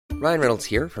Ryan Reynolds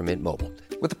here from Mint Mobile.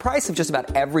 With the price of just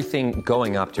about everything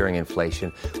going up during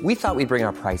inflation, we thought we'd bring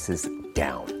our prices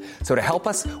down. So to help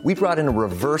us, we brought in a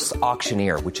reverse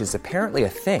auctioneer, which is apparently a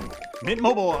thing. Mint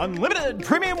Mobile Unlimited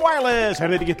Premium Wireless. How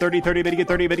to get 30, 30, bit to get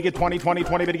 30, bit to get 20, 20,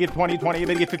 20, bit to get 20, 20,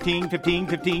 bit to get 15, 15,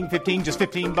 15, 15, just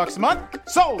 $15 a month?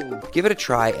 Sold! Give it a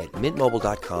try at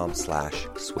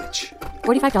mintmobile.com/switch.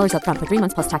 $45 up front for 3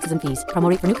 months plus taxes and fees. Promo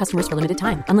rate for new customers for limited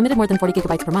time. Unlimited more than 40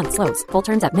 gigabytes per month. Slows full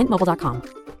terms at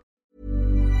mintmobile.com.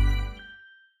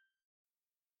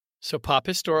 So pop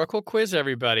historical quiz,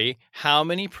 everybody. How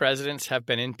many presidents have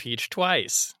been impeached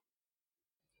twice?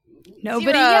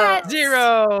 Nobody yet.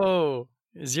 Zero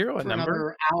a number?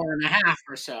 Another hour and a half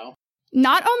or so.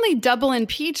 Not only double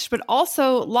impeached, but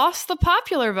also lost the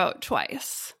popular vote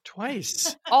twice.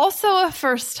 Also a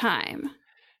first time.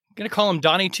 I'm going to call him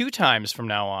Donnie 2 times from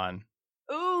now on.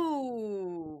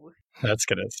 Ooh. That's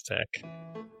going to stick.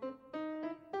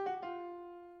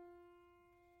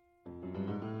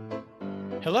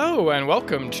 Hello and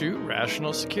welcome to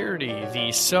Rational Security,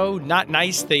 the so not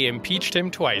nice they impeached him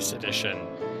twice edition.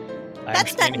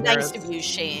 That's not nice of you,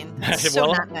 Shane. That's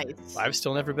so not nice. I've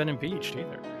still never been impeached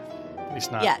either. At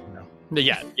least not yet.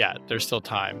 Yeah, there's still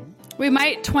time. We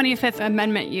might 25th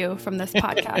Amendment you from this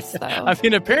podcast, though. I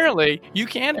mean, apparently, you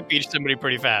can impeach somebody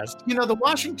pretty fast. You know, the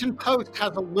Washington Post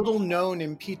has a little-known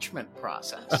impeachment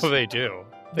process. Oh, they do.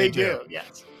 They do,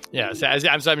 yes. Yes,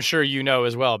 as I'm sure you know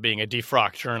as well, being a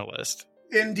defrocked journalist.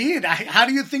 Indeed. How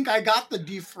do you think I got the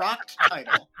defrocked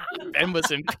title? Ben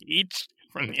was impeached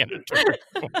from the editor.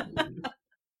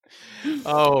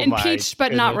 Oh, impeached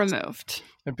but not removed.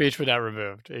 Impeached but not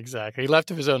removed. Exactly. He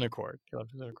left of his own accord.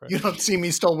 You don't see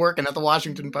me still working at the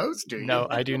Washington Post, do you? No,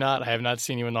 I do not. I have not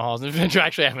seen you in the halls.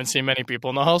 Actually, I haven't seen many people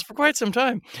in the halls for quite some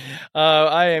time.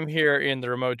 I am here in the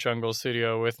remote jungle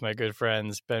studio with my good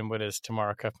friends Ben Wittes,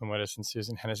 Tamara Kuffman-Wittes, and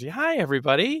Susan Hennessy. Hi,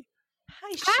 everybody.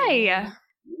 Hi.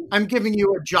 I'm giving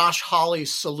you a Josh Hawley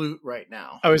salute right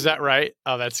now. Oh, is that right?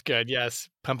 Oh, that's good. Yes.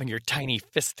 Pumping your tiny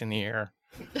fist in the air.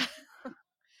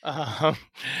 We have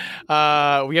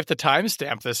to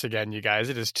timestamp this again, you guys.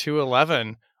 It is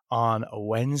 2:11 on a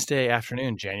Wednesday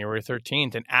afternoon, January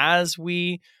 13th. And as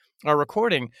we are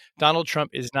recording, Donald Trump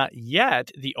is not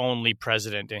yet the only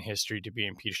president in history to be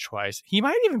impeached twice. He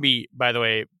might even be, by the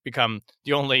way, become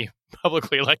the only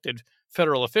publicly elected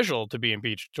federal official to be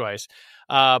impeached twice.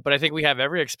 But I think we have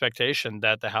every expectation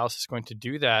that the House is going to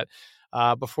do that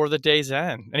before the day's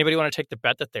end. Anybody want to take the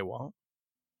bet that they won't?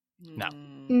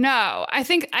 No. I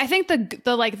think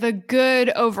the good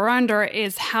over under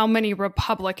is how many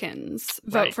Republicans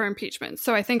vote for impeachment.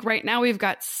 So I think right now we've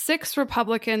got 6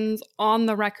 Republicans on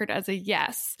the record as a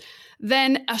yes.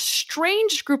 Then a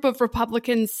strange group of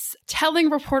Republicans telling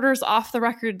reporters off the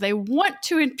record they want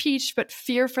to impeach but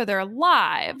fear for their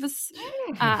lives.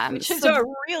 Which is a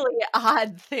really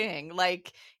odd thing.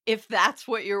 Like, if that's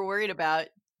what you're worried about,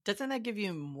 doesn't that give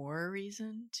you more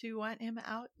reason to want him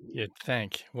out? You'd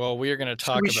think. Well, we are going to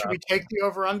talk about... Should we take the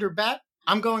over-under bet?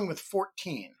 I'm going with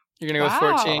 14. You're going to go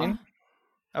with 14?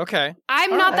 Okay.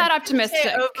 I'm not that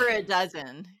optimistic. Over a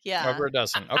dozen. Yeah. Over a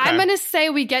dozen. Okay. I'm going to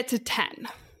say we get to 10.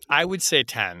 I would say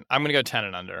 10. I'm going to go 10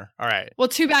 and under. All right. Well,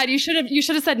 too bad. You should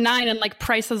have said 9 and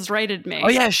Price has rated me. Oh,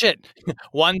 yeah, shit.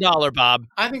 $1, Bob.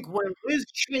 I think where Liz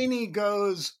Cheney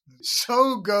goes,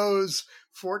 so goes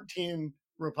 14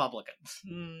 Republicans.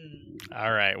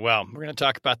 All right. Well, we're going to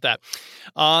talk about that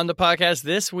on the podcast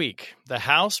this week. The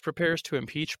House prepares to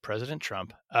impeach President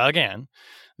Trump again,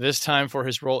 this time for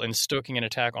his role in stoking an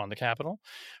attack on the Capitol.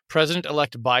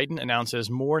 President-elect Biden announces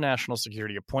more national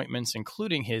security appointments,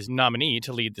 including his nominee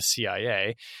to lead the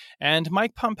CIA. And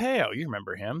Mike Pompeo, you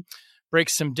remember him,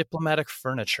 breaks some diplomatic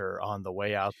furniture on the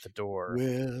way out the door.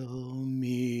 We'll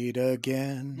meet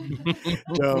again.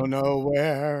 Don't know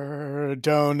where,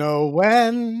 don't know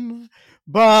when,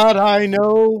 but I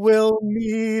know we'll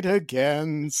meet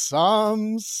again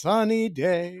some sunny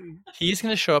day. He's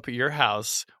going to show up at your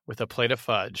house with a plate of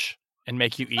fudge and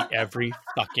make you eat every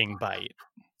fucking bite.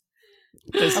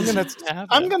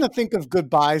 I'm gonna think of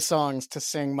goodbye songs to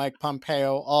sing Mike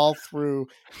Pompeo all through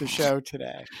the show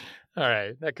today. All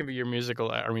right, that could be your musical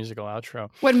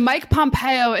outro. When Mike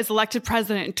Pompeo is elected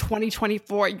president in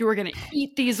 2024, you are going to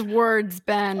eat these words,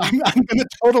 Ben. I'm going to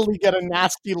totally get a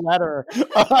nasty letter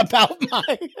about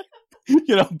my,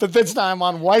 but this time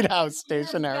on White House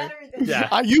stationery.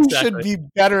 Yeah, you should be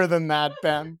better than that,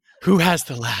 Ben. Who has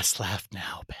the last laugh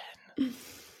now, Ben?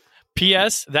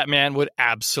 P.S. That man would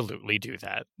absolutely do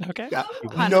that. Okay, yeah,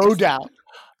 no doubt.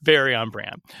 Very on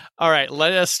brand. All right,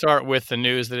 let us start with the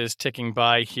news that is ticking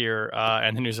by here,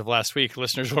 and the news of last week.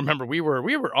 Listeners, remember we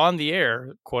were on the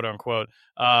air, quote unquote,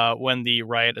 when the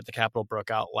riot at the Capitol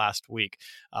broke out last week,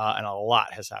 and a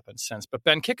lot has happened since. But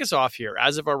Ben, kick us off here.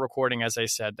 As of our recording, as I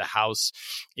said, the House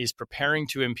is preparing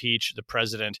to impeach the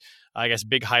president. I guess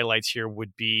big highlights here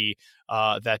would be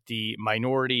that the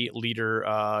minority leader,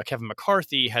 Kevin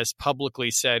McCarthy, has publicly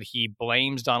said he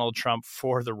blames Donald Trump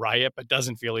for the riot, but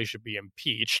doesn't feel he should be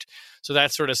impeached. So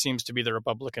that sort of seems to be the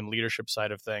Republican leadership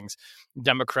side of things.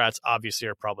 Democrats obviously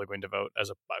are probably going to vote as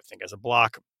a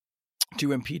bloc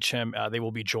to impeach him. They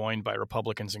will be joined by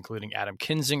Republicans, including Adam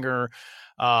Kinzinger,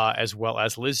 as well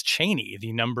as Liz Cheney,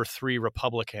 the number 3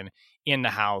 Republican in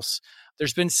the House.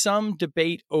 There's been some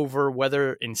debate over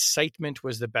whether incitement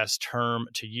was the best term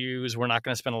to use. We're not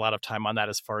going to spend a lot of time on that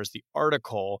as far as the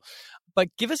article, but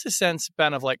give us a sense,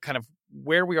 Ben, of like kind of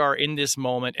where we are in this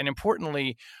moment, and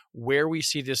importantly, where we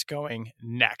see this going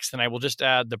next. And I will just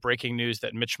add the breaking news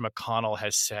that Mitch McConnell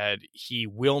has said he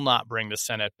will not bring the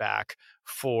Senate back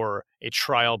for a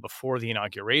trial before the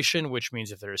inauguration, which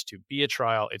means if there is to be a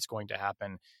trial, it's going to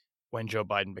happen when Joe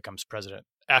Biden becomes president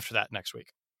after that next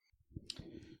week.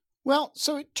 Well,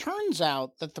 so it turns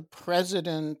out that the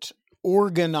president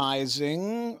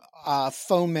organizing,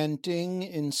 fomenting,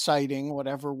 inciting,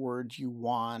 whatever word you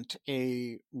want,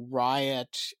 a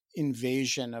riot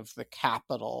invasion of the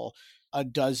Capitol a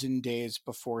dozen days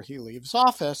before he leaves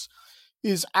office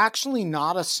is actually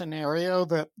not a scenario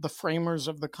that the framers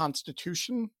of the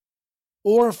Constitution,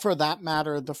 or for that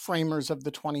matter, the framers of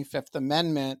the 25th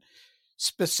Amendment,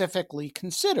 specifically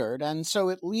considered. And so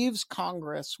it leaves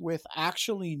Congress with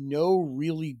actually no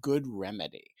really good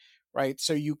remedy, right?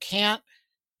 So you can't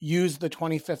use the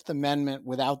 25th Amendment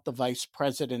without the vice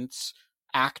president's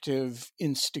active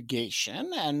instigation.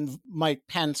 And Mike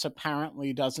Pence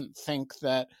apparently doesn't think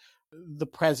that the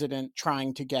president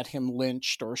trying to get him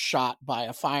lynched or shot by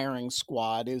a firing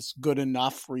squad is good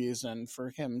enough reason for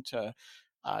him to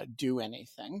do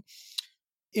anything.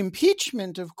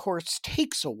 Impeachment, of course,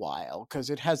 takes a while because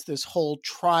it has this whole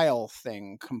trial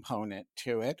thing component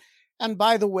to it. And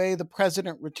by the way, the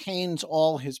president retains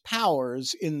all his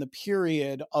powers in the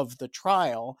period of the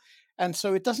trial. And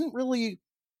so it doesn't really,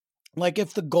 like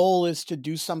if the goal is to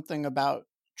do something about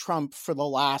Trump for the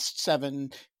last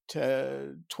 7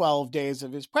 to 12 days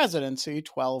of his presidency,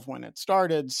 12 when it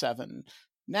started, 7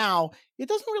 now, it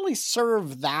doesn't really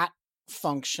serve that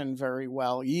function very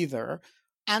well either.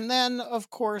 And then, of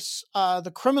course,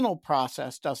 the criminal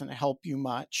process doesn't help you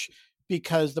much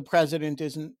because the president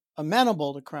isn't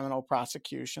amenable to criminal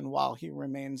prosecution while he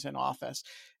remains in office.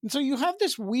 And so you have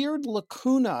this weird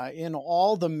lacuna in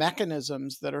all the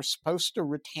mechanisms that are supposed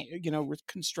to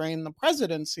constrain the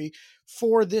presidency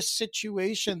for this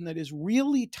situation that is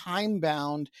really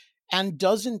time-bound and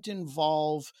doesn't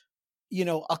involve,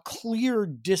 a clear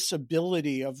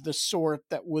disability of the sort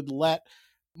that would let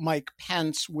Mike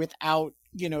Pence, without,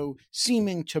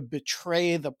 seeming to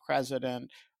betray the president,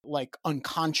 like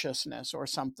unconsciousness or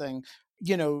something,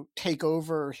 take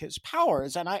over his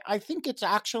powers. And I think it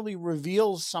actually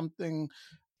reveals something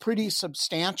pretty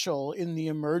substantial in the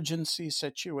emergency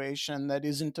situation that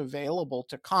isn't available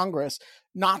to Congress.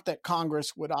 Not that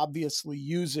Congress would obviously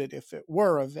use it if it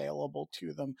were available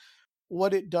to them.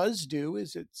 What it does do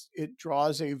is it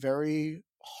draws a very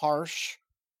harsh,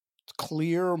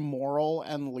 clear moral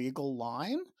and legal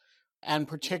line, and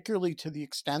particularly to the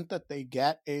extent that they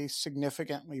get a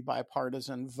significantly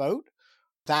bipartisan vote,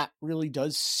 that really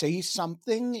does say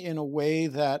something in a way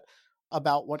that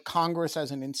about what Congress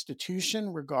as an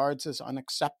institution regards as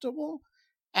unacceptable.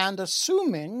 And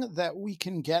assuming that we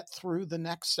can get through the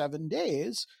next 7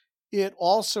 days, it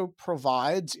also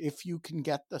provides, if you can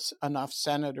get enough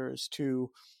senators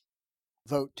to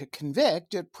vote to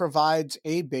convict, it provides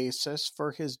a basis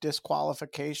for his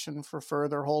disqualification for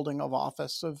further holding of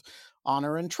office of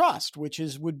honor and trust, which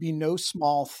would be no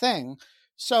small thing.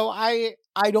 So I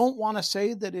don't want to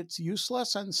say that it's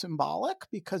useless and symbolic,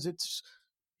 because it's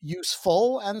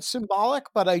useful and symbolic,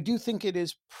 but I do think it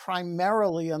is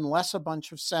primarily, unless a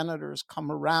bunch of senators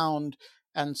come around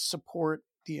and support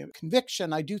the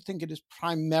conviction, I do think it is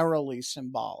primarily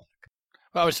symbolic.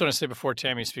 Well, I was going to say before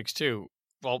Tammy speaks too,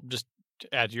 well, just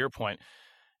to add to your point,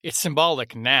 it's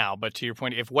symbolic now, but to your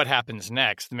point, if what happens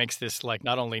next makes this like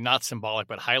not only not symbolic,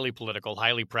 but highly political,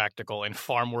 highly practical, and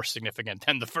far more significant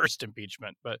than the first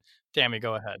impeachment. But Tammy,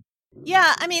 go ahead.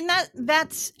 Yeah, I mean,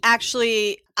 that's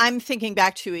actually, I'm thinking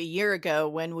back to a year ago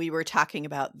when we were talking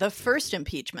about the first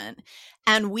impeachment,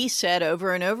 and we said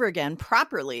over and over again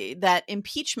properly that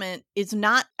impeachment is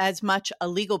not as much a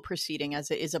legal proceeding as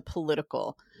it is a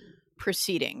political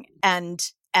proceeding. And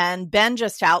And Ben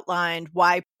just outlined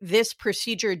why this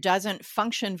procedure doesn't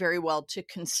function very well to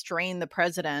constrain the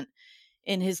president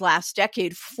in his last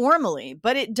decade formally,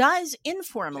 but it does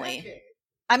informally.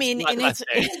 I mean,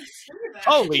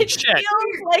 holy it shit.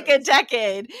 feels like a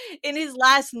decade in his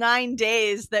last 9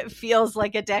 days. That feels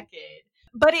like a decade,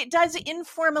 but it does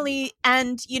informally.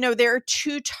 And, there are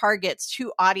two targets,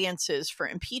 two audiences for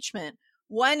impeachment.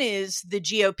 One is the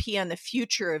GOP and the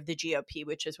future of the GOP,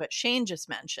 which is what Shane just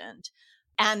mentioned.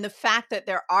 And the fact that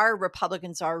there are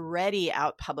Republicans already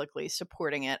out publicly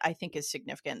supporting it, I think is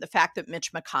significant. The fact that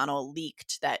Mitch McConnell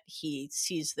leaked that he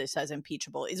sees this as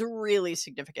impeachable is really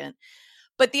significant.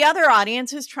 But the other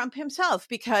audience is Trump himself,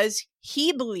 because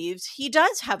he believes he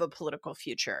does have a political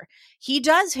future. He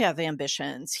does have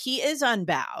ambitions. He is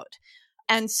unbowed.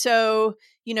 And so,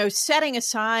 setting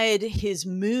aside his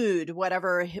mood,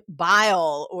 whatever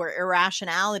bile or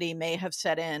irrationality may have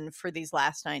set in for these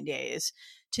last 9 days,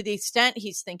 to the extent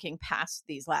he's thinking past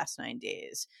these last 9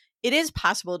 days, it is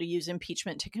possible to use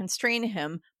impeachment to constrain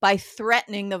him by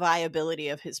threatening the viability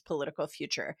of his political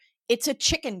future. It's a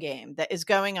chicken game that is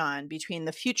going on between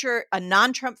the future, a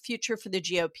non-Trump future for the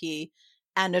GOP,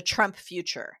 and a Trump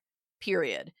future,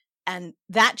 period. And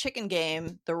that chicken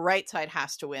game, the right side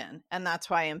has to win. And that's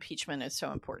why impeachment is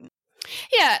so important.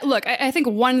 Yeah, look, I think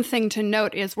one thing to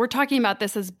note is we're talking about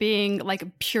this as being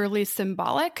like purely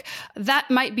symbolic. That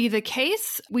might be the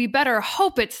case. We better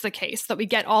hope it's the case that we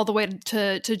get all the way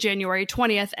to January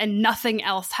 20th and nothing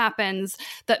else happens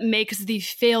that makes the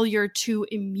failure to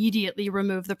immediately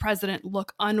remove the president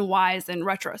look unwise in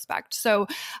retrospect. So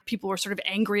people were sort of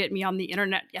angry at me on the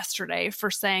internet yesterday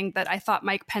for saying that I thought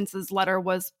Mike Pence's letter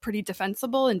was pretty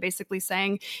defensible and basically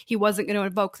saying he wasn't going to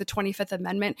invoke the 25th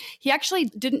Amendment. He actually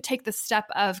didn't take the step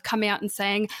of coming out and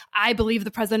saying, I believe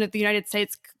the president of the United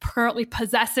States currently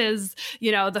possesses,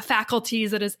 the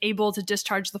faculties that is able to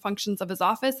discharge the functions of his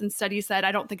office. Instead, he said,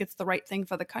 I don't think it's the right thing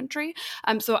for the country.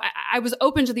 So I was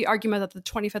open to the argument that the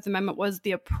 25th Amendment was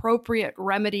the appropriate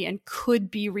remedy and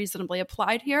could be reasonably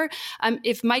applied here.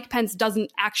 If Mike Pence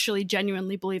doesn't actually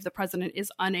genuinely believe the president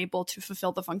is unable to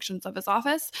fulfill the functions of his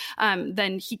office,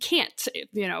 then he can't,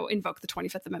 invoke the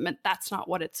 25th Amendment. That's not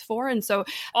what it's for. And so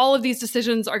all of these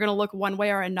decisions are going to look one way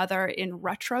or another in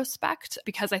retrospect,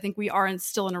 because I think we are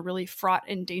still in a really fraught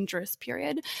and dangerous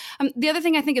period. The other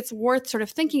thing I think it's worth sort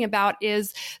of thinking about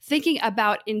is thinking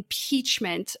about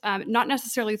impeachment, not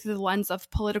necessarily through the lens of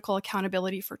political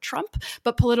accountability for Trump,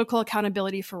 but political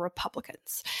accountability for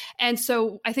Republicans. And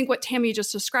so I think what Tammy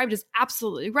just described is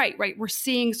absolutely right? We're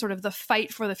seeing sort of the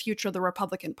fight for the future of the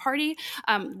Republican Party.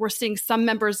 We're seeing some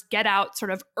members get out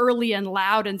sort of early and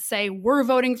loud and say, we're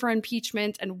voting for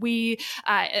impeachment. And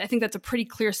I think that's a pretty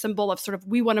clear symbol of sort of,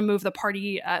 we want to move the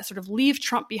party, sort of leave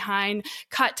Trump behind,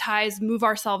 cut ties, move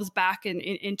ourselves back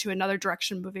into another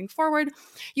direction moving forward.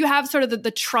 You have sort of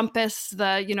the Trumpists,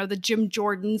 the Jim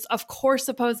Jordans, of course,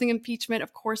 opposing impeachment,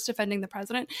 of course, defending the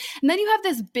president. And then you have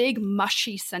this big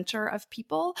mushy center of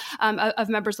people, of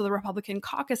members of the Republican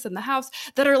caucus in the House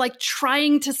that are like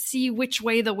trying to see which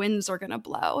way the winds are going to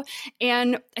blow.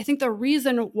 And I think the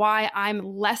reason why I'm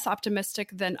less optimistic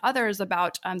than others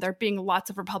about there being lots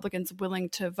of Republicans willing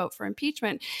to vote for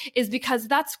impeachment is because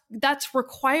that's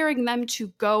requiring them to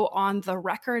go on the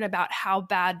record about how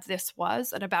bad this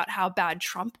was and about how bad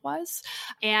Trump was.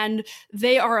 And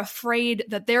they are afraid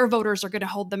that their voters are going to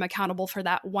hold them accountable for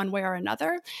that one way or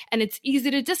another. And it's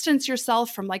easy to distance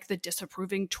yourself from like the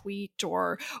disapproving tweet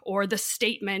or the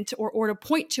statement or to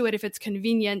point to it if it's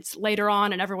convenient later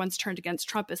on and everyone's turned against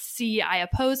Trump as, see, I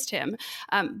opposed him.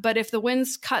 But if the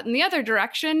winds cut in the other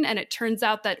direction and it turns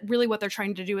out that really what they're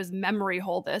trying to do is memory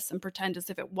hole this and pretend as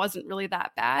if it wasn't really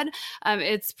that bad,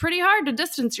 it's pretty hard to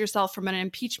distance yourself from an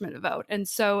impeachment vote. And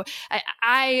so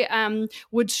I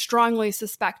would strongly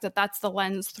suspect that that's the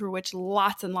lens through which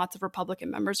lots and lots of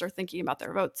Republican members are thinking about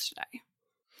their votes today.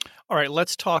 All right,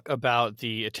 let's talk about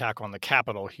the attack on the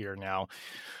Capitol here now,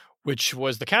 which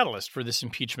was the catalyst for this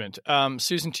impeachment.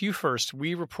 Susan, to you first.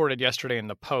 We reported yesterday in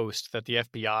the Post that the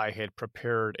FBI had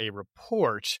prepared a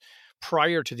report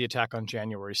prior to the attack on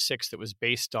January 6th that was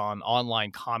based on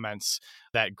online comments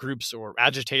that groups or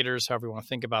agitators, however you want to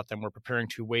think about them, were preparing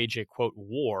to wage a, quote,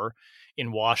 war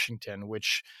in Washington,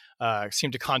 which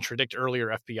seemed to contradict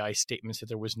earlier FBI statements that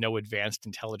there was no advanced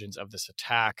intelligence of this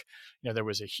attack. There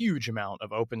was a huge amount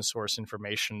of open source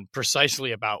information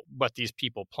precisely about what these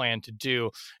people planned to do.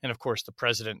 And of course, the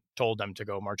president told them to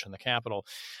go march on the Capitol.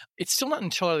 It's still not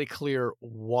entirely clear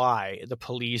why the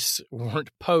police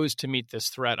weren't posed to meet this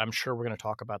threat. I'm sure we're going to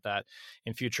talk about that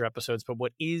in future episodes. But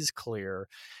what is clear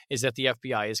is that the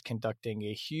FBI is conducting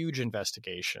a huge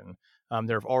investigation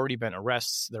There have already been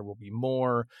arrests. There will be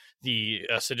more. The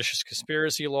seditious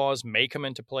conspiracy laws may come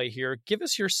into play here. Give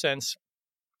us your sense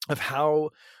of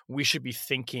how we should be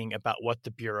thinking about what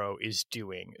the Bureau is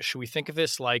doing. Should we think of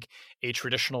this like a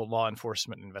traditional law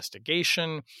enforcement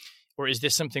investigation, or is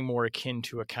this something more akin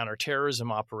to a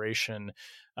counterterrorism operation,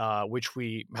 which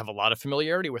we have a lot of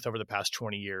familiarity with over the past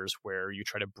 20 years, where you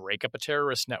try to break up a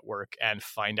terrorist network and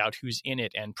find out who's in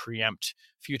it and preempt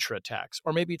future attacks?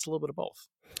 Or maybe it's a little bit of both.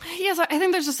 Yes, I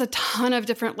think there's just a ton of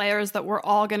different layers that we're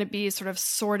all going to be sort of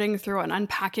sorting through and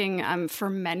unpacking for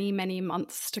many, many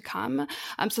months to come.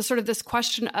 So sort of this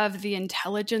question of the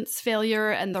intelligence failure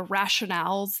and the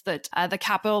rationales that the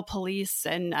Capitol Police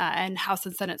and House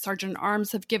and Senate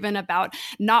Sergeant-at-Arms have given about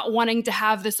not wanting to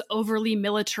have this overly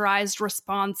militarized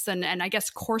response and I guess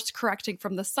course correcting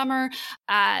from the summer,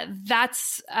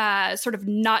 that's sort of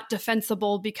not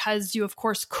defensible because you, of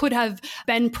course, could have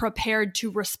been prepared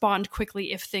to respond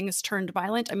quickly if things turned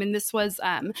violent. I mean, this was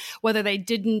whether they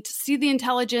didn't see the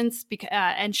intelligence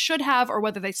and should have, or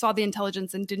whether they saw the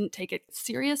intelligence and didn't take it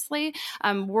seriously.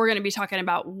 We're going to be talking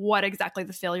about what exactly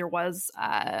the failure was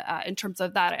in terms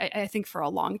of that, I think, for a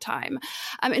long time.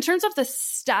 In terms of the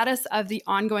status of the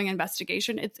ongoing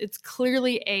investigation, it's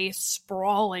clearly a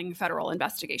sprawling federal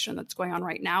investigation that's going on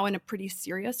right now, and a pretty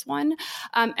serious one.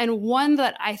 And one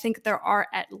that I think there are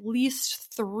at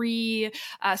least three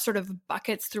sort of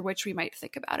buckets through which we might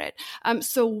think about it.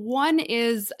 So one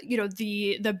is,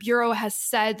 the Bureau has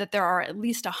said that there are at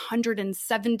least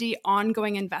 170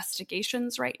 ongoing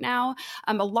investigations right now.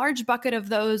 A large bucket of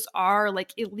those are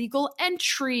like illegal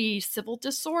entry, civil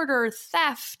disorder,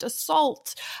 theft,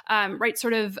 assault, right?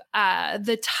 Sort of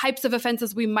the types of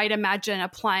offenses we might imagine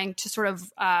applying to sort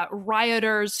of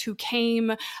rioters who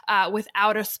came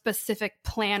without a specific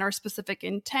plan or specific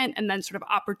intent, and then sort of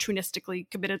opportunistically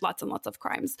committed lots and lots of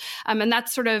crimes. And that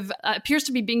sort of appears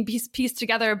to be being pieced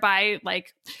together by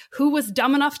like who was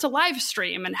dumb enough to live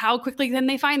stream and how quickly can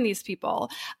they find these people.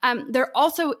 There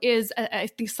also is, I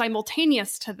think,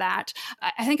 simultaneous to that,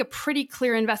 I think a pretty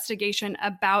clear investigation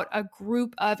about a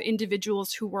group of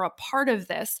individuals who were a part of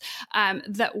this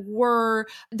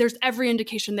there's every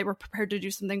indication they were prepared to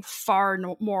do something far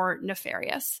more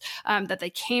nefarious, that they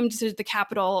came to the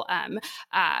Capitol.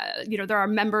 There are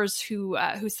members who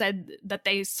said that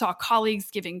they saw colleagues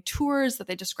giving tours that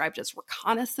they described as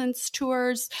reconnaissance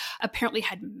tours, apparently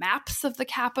had maps of the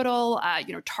Capitol,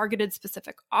 targeted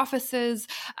specific offices,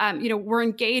 were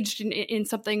engaged in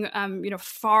something,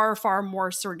 far, far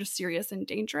more sort of serious and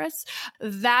dangerous.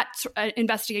 That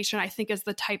investigation, I think, is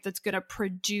the type that's going to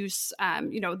produce,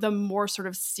 the more sort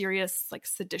of serious, like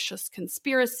seditious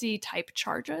conspiracy type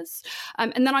charges.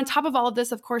 And then on top of all of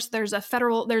this, of course, there's a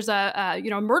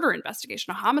murder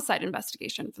investigation, a homicide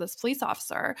investigation for this police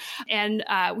officer. And,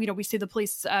 we see the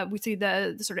police, we see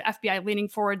the sort of FBI leaning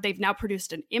forward. They've now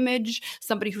produced an image,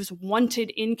 somebody who's wanted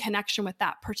in connection with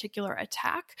that particular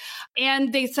attack.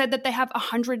 And they said that they have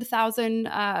 100,000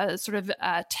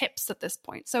 tips at this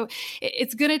point. So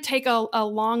it's going to take a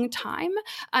long time.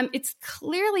 It's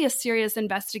clearly a serious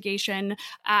investigation,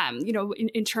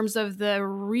 in terms of the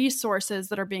resources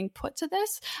that are being put to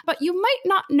this. But you might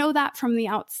not know that from the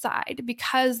outside,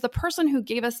 because the person who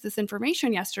gave us this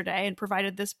information yesterday and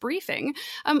provided this briefing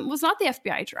was not the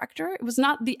FBI director. It was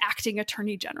not the acting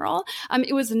attorney general.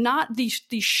 It was not the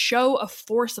show of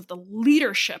force of the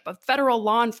leadership of federal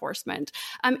law enforcement.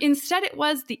 Instead, it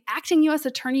was the acting U.S.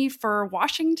 attorney for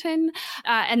Washington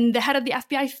and the head of the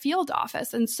FBI field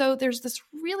office. And so there's this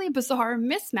really bizarre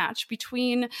mismatch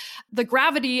between the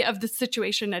gravity of the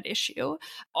situation at issue,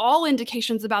 all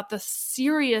indications about the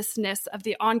seriousness of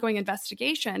the ongoing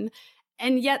investigation,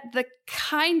 and yet the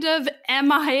kind of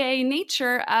MIA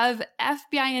nature of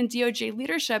FBI and DOJ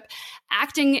leadership.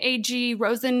 Acting AG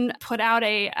Rosen put out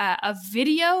a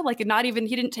video,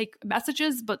 he didn't take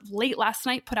messages, but late last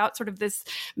night put out sort of this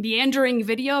meandering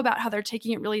video about how they're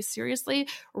taking it really seriously.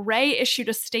 Wray issued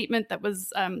a statement that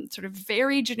was sort of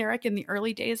very generic in the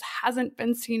early days, hasn't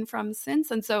been seen from since.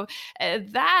 And so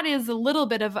that is a little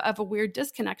bit of a weird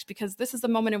disconnect, because this is a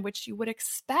moment in which you would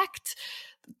expect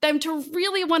them to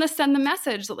really want to send the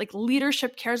message that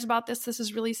leadership cares about this. This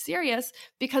is really serious,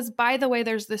 because by the way,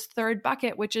 there's this third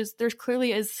bucket, which is there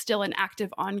clearly is still an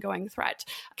active ongoing threat.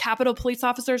 Capitol police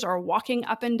officers are walking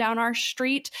up and down our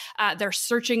street. They're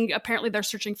searching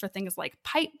for things like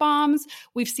pipe bombs.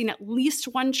 We've seen at least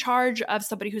one charge of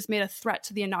somebody who's made a threat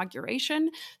to the inauguration.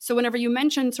 So whenever you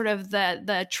mention sort of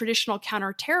the traditional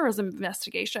counterterrorism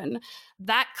investigation,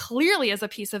 that clearly is a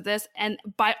piece of this. And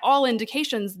by all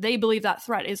indications, they believe that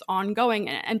threat is ongoing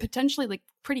and potentially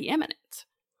pretty imminent.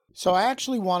 So I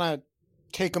actually want to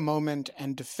take a moment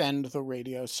and defend the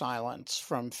radio silence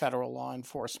from federal law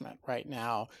enforcement right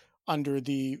now under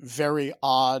the very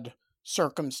odd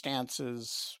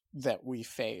circumstances that we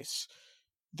face.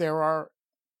 There are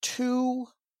two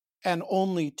and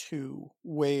only two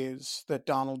ways that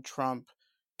Donald Trump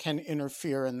can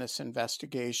interfere in this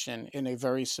investigation in a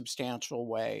very substantial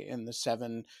way in the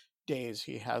 7 days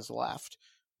he has left.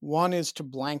 One is to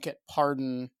blanket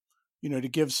pardon, to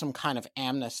give some kind of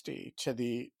amnesty to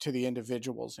the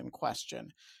individuals in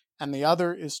question. And the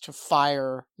other is to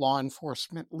fire law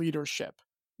enforcement leadership,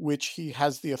 which he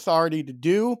has the authority to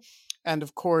do. And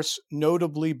of course,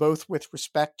 notably, both with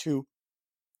respect to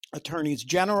attorneys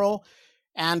general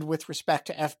and with respect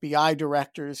to FBI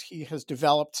directors, he has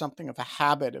developed something of a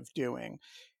habit of doing.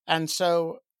 And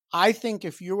so I think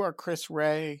if you are Chris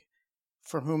Wray,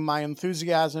 for whom my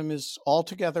enthusiasm is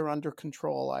altogether under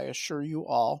control, I assure you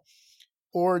all,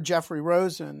 or Jeffrey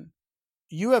Rosen,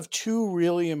 you have two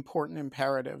really important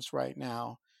imperatives right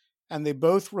now. And they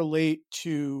both relate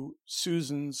to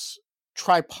Susan's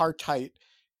tripartite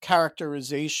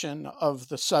characterization of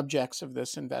the subjects of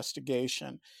this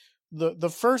investigation. The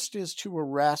first is to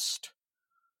arrest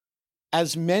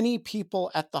as many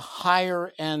people at the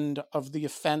higher end of the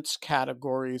offense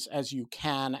categories as you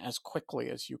can, as quickly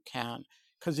as you can,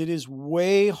 because it is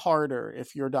way harder,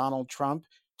 if you're Donald Trump,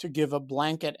 to give a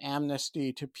blanket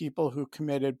amnesty to people who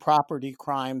committed property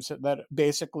crimes that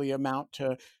basically amount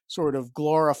to sort of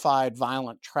glorified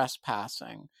violent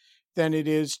trespassing than it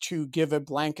is to give a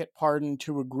blanket pardon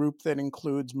to a group that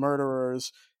includes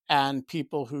murderers and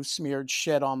people who smeared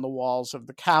shit on the walls of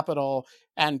the Capitol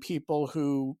and people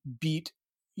who beat,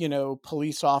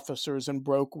 police officers and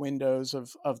broke windows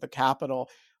of the Capitol.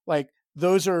 Like,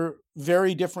 those are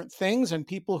very different things. And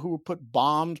people who put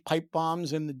pipe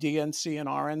bombs in the DNC and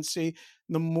RNC,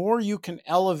 the more you can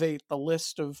elevate the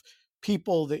list of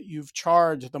people that you've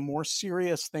charged, the more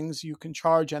serious things you can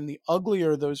charge. And the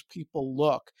uglier those people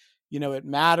look, it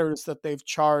matters that they've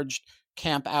charged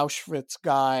Camp Auschwitz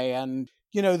guy. And,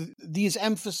 these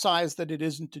emphasize that it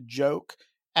isn't a joke.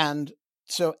 And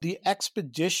so the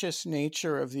expeditious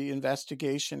nature of the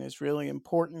investigation is really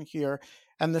important here.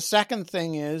 And the second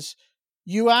thing is,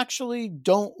 you actually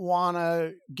don't want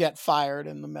to get fired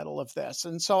in the middle of this.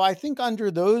 And so I think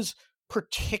under those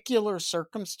particular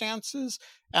circumstances,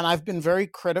 and I've been very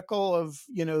critical of,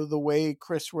 the way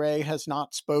Chris Wray has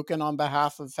not spoken on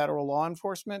behalf of federal law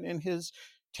enforcement in his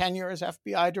tenure as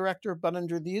FBI director, but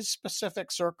under these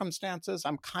specific circumstances,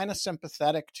 I'm kind of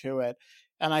sympathetic to it.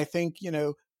 And I think,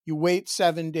 you wait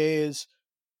 7 days,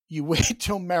 you wait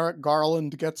till Merrick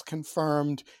Garland gets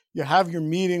confirmed, you have your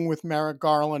meeting with Merrick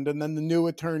Garland, and then the new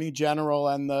attorney general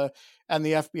and the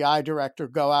FBI director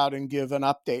go out and give an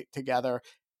update together.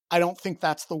 I don't think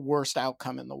that's the worst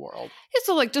outcome in the world. Yeah,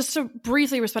 so just to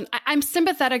briefly respond, I'm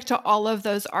sympathetic to all of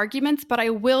those arguments, but I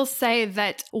will say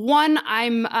that, one,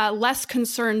 I'm less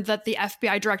concerned that the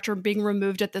FBI director being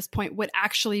removed at this point would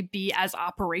actually be as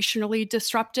operationally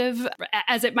disruptive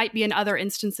as it might be in other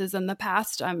instances in the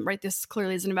past. Right, this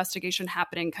clearly is an investigation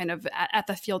happening kind of at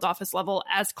the field office level,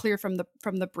 as clear from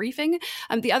the briefing.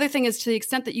 The other thing is, to the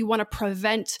extent that you want to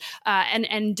prevent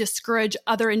and discourage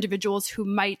other individuals who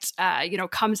might,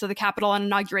 come to the Capitol on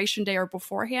Inauguration Day or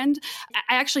beforehand,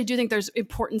 I actually do think there's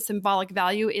important symbolic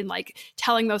value in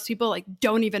telling those people,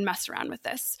 don't even mess around with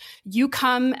this. You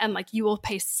come and you will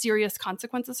pay serious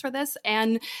consequences for this.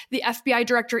 And the FBI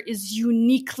director is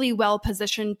uniquely well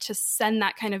positioned to send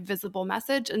that kind of visible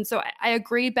message. And so I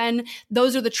agree, Ben,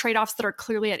 those are the trade-offs that are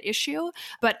clearly at issue.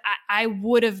 But I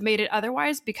would have made it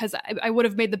otherwise, because I would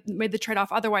have made the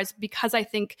trade-off otherwise, because I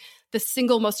think the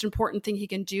single most important thing he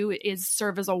can do is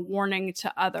serve as a warning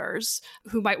to others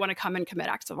who might want to come and commit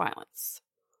acts of violence.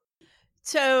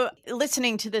 So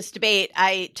listening to this debate,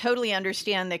 I totally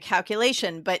understand the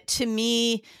calculation, but to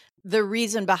me, the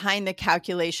reason behind the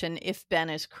calculation, if Ben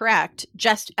is correct,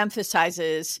 just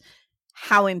emphasizes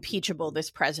how impeachable this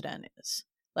president is.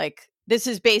 This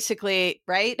is basically,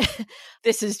 right?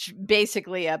 This is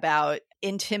basically about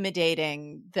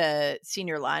intimidating the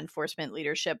senior law enforcement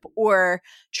leadership or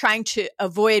trying to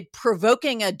avoid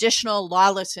provoking additional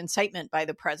lawless incitement by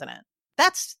the president.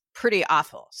 That's pretty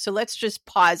awful. So let's just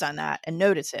pause on that and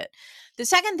notice it. The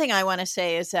second thing I want to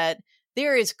say is that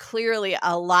there is clearly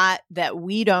a lot that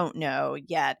we don't know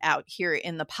yet out here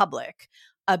in the public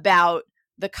about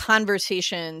the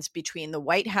conversations between the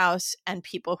White House and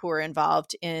people who are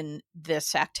involved in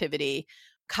this activity,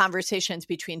 conversations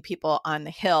between people on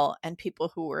the Hill and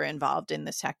people who were involved in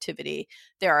this activity.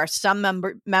 There are some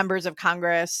members of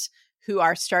Congress who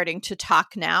are starting to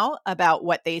talk now about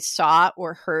what they saw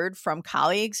or heard from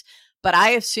colleagues. But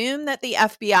I assume that the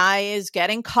FBI is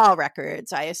getting call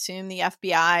records. I assume the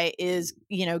FBI is,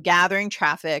 gathering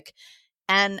traffic.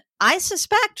 And I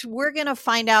suspect we're going to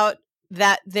find out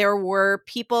that there were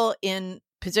people in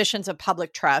positions of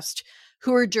public trust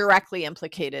who are directly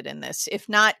implicated in this, if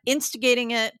not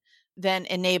instigating it, then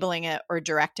enabling it or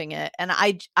directing it. And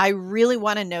I really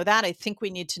want to know that. I think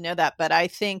we need to know that. But I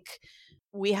think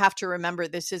we have to remember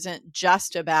this isn't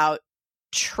just about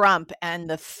Trump, and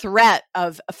the threat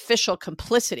of official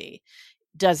complicity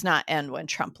does not end when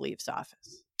Trump leaves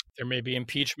office. There may be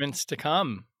impeachments to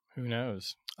come. Who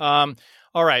knows? All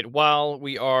right. While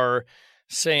we are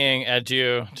saying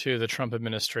adieu to the Trump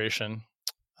administration,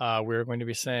 we're going to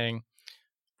be saying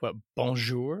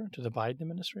bonjour to the Biden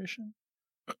administration.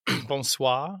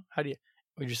 Bonsoir.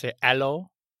 Would you say hello?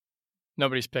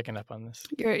 Nobody's picking up on this.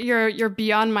 You're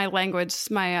beyond my language,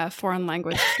 my foreign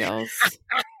language skills.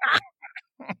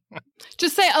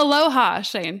 Just say aloha,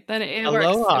 Shane. Then it works.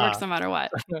 It works no matter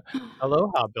what.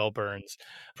 Aloha, Bill Burns.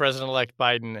 President-elect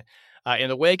Biden, in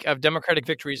the wake of Democratic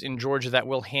victories in Georgia that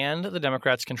will hand the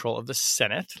Democrats control of the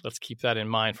Senate, let's keep that in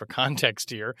mind for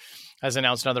context here, has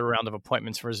announced another round of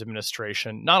appointments for his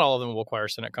administration. Not all of them will require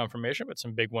Senate confirmation, but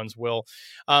some big ones will.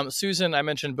 Susan, I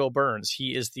mentioned Bill Burns.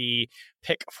 He is the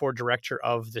pick for director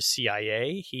of the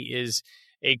CIA. He is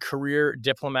a career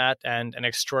diplomat and an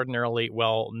extraordinarily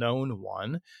well-known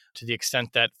one, to the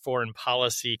extent that foreign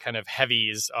policy kind of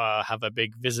heavies have a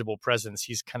big visible presence.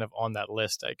 He's kind of on that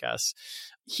list, I guess.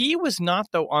 He was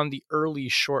not, though, on the early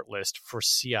shortlist for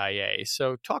CIA.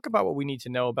 So talk about what we need to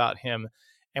know about him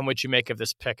and what you make of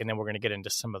this pick, and then we're going to get into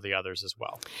some of the others as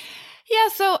well. Yeah,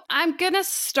 so I'm going to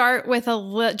start with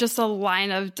just a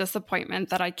line of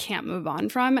disappointment that I can't move on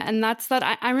from, and that's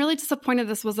that I'm really disappointed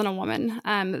this wasn't a woman.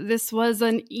 This was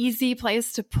an easy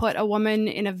place to put a woman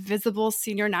in a visible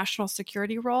senior national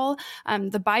security role.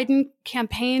 The Biden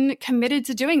campaign committed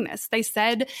to doing this. They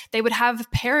said they would have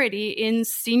parity in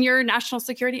senior national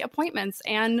security appointments,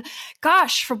 and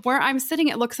gosh, from where I'm sitting,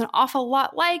 it looks an awful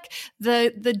lot like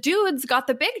the dudes got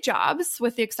the big jobs,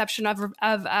 with the exception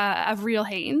of Real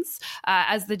Haynes.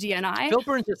 As the DNI. Bill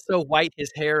Burns is so white,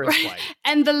 his hair is white.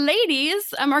 And the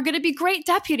ladies are going to be great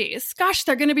deputies. Gosh,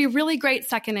 they're going to be really great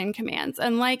second in commands.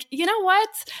 And you know what?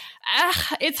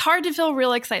 It's hard to feel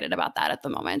real excited about that at the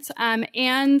moment.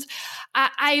 And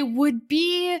I would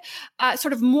be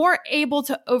sort of more able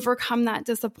to overcome that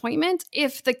disappointment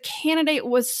if the candidate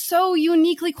was so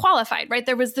uniquely qualified, right?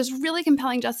 There was this really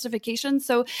compelling justification.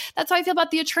 So that's how I feel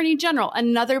about the Attorney General,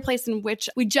 another place in which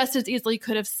we just as easily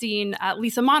could have seen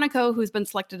Lisa Monaco, who's been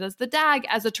selected as the DAG,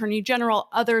 as Attorney General,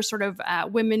 other sort of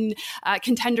women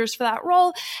contenders for that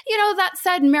role. That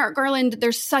said, Merrick Garland,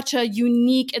 there's such a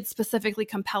unique and specifically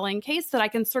compelling case that I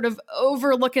can sort of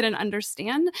overlook it and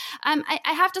understand. I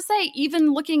have to say,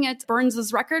 even looking at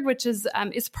Burns's record, which is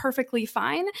perfectly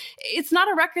fine, it's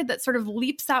not a record that sort of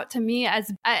leaps out to me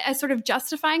as sort of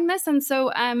justifying this. And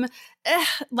so I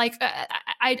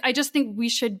just think we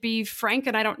should be frank,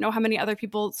 and I don't know how many other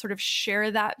people sort of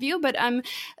share that view, but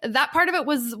that part of it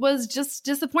was just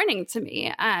disappointing to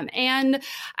me. And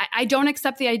I don't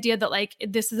accept the idea that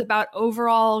this is about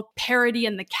overall parity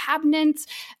in the cabinet,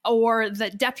 or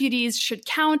that deputies should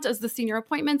count as the senior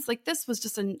appointments. This was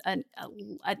just a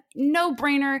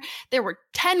no-brainer. There were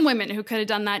 10 women who could have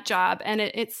done that job, and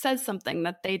it says something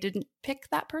that they didn't pick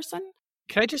that person.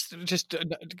 Can I just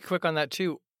quick on that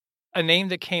too? A name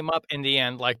that came up in the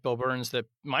end, like Bill Burns, that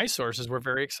my sources were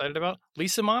very excited about,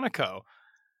 Lisa Monaco,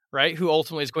 right? Who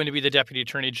ultimately is going to be the Deputy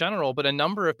Attorney General. But a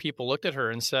number of people looked at her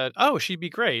and said, oh, she'd be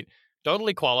great.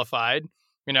 Totally qualified.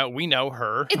 We know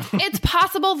her. It's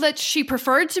possible that she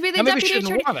preferred to be the Deputy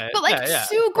Attorney. But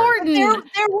Sue Gordon.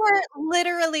 There were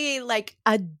literally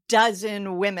a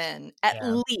dozen women at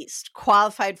least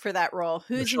qualified for that role,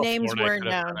 whose names were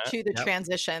known to the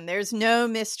transition. There's no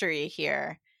mystery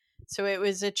here. So it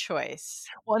was a choice.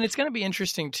 Well, and it's going to be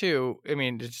interesting, too. I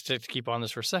mean, just to keep on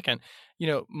this for a second,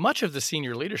 much of the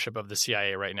senior leadership of the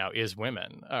CIA right now is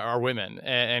women,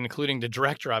 and including the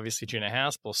director, obviously, Gina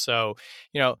Haspel. So,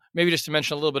 maybe just to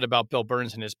mention a little bit about Bill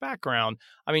Burns and his background.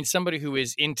 I mean, somebody who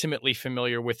is intimately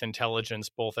familiar with intelligence,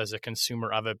 both as a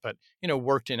consumer of it, but,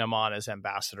 worked in Amman as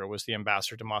ambassador, was the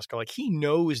ambassador to Moscow. He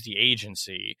knows the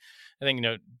agency. I think,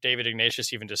 David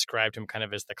Ignatius even described him kind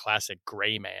of as the classic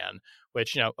gray man,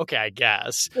 which, okay, I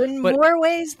guess. More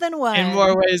ways than one. In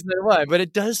more ways than one. But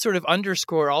it does sort of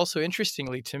underscore also, interestingly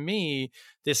to me,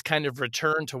 this kind of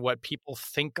return to what people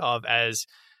think of as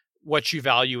what you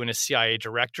value in a CIA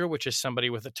director, which is somebody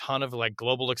with a ton of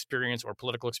global experience or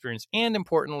political experience, and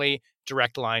importantly,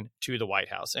 direct line to the White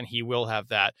House. And he will have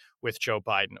that with Joe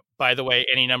Biden. By the way,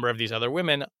 any number of these other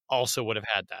women also would have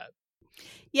had that.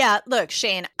 Yeah, look,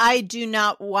 Shane, I do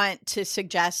not want to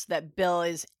suggest that Bill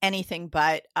is anything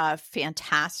but a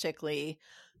fantastically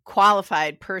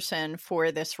qualified person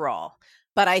for this role.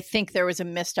 But I think there was a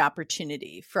missed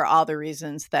opportunity for all the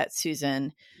reasons that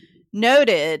Susan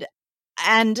noted.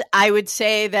 And I would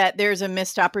say that there's a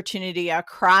missed opportunity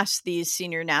across these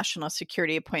senior national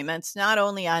security appointments, not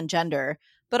only on gender,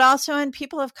 but also on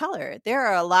people of color. There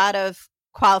are a lot of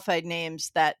qualified names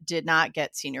that did not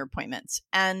get senior appointments.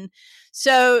 And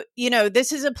so,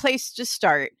 this is a place to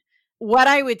start. What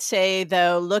I would say,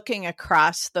 though, looking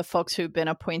across the folks who've been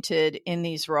appointed in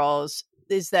these roles,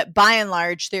 is that by and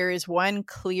large, there is one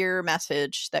clear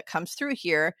message that comes through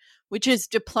here, which is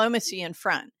diplomacy in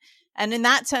front. And in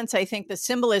that sense, I think the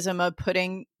symbolism of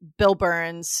putting Bill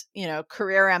Burns,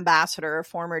 career ambassador,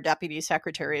 former deputy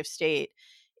secretary of state,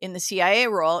 in the CIA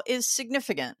role is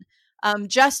significant.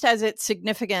 Just as it's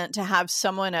significant to have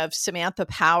someone of Samantha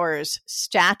Power's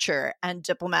stature and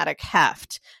diplomatic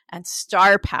heft and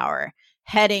star power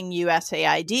heading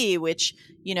USAID, which,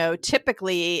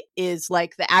 typically is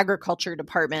like the agriculture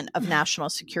department of national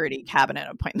security cabinet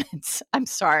appointments. I'm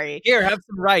sorry. Here, have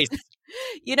some rice.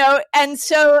 And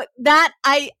so that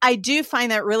I do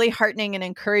find that really heartening and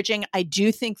encouraging. I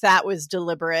do think that was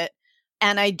deliberate.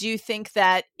 And I do think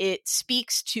that it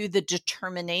speaks to the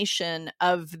determination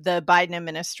of the Biden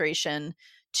administration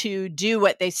to do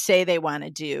what they say they want to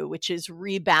do, which is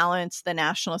rebalance the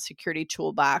national security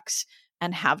toolbox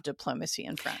and have diplomacy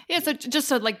in front. Yeah, so just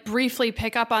to briefly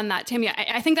pick up on that, Tammy,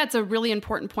 I think that's a really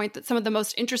important point, that some of the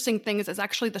most interesting things is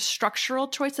actually the structural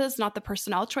choices, not the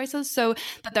personnel choices. So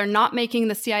that they're not making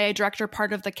the CIA director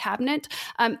part of the cabinet.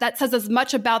 That says as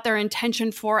much about their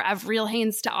intention for Avril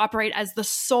Haines to operate as the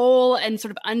sole and sort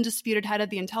of undisputed head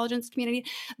of the intelligence community.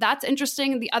 That's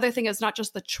interesting. The other thing is not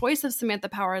just the choice of Samantha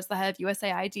Power as the head of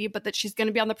USAID, but that she's going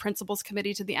to be on the principals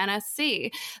committee to the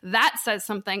NSC. That says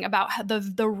something about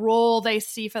the role they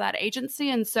see for that agency.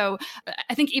 And so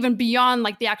I think even beyond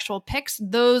the actual picks,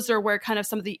 those are where kind of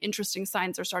some of the interesting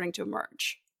signs are starting to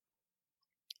emerge.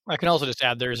 I can also just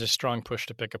add there is a strong push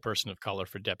to pick a person of color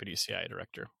for deputy CIA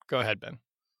director. Go ahead, Ben.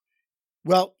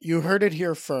 Well, you heard it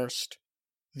here first.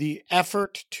 The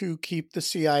effort to keep the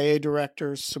CIA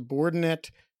directors subordinate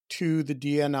to the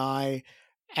DNI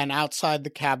and outside the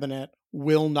cabinet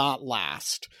will not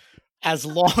last. As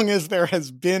long as there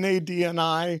has been a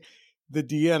DNI, the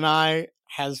DNI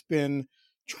has been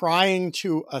trying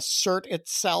to assert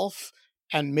itself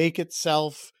and make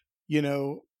itself,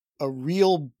 a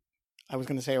real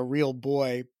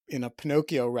boy in a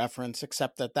Pinocchio reference,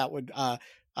 except that would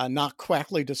not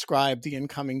correctly describe the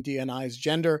incoming DNI's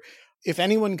gender. If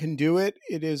anyone can do it,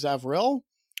 it is Avril.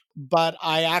 But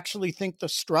I actually think the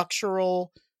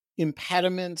structural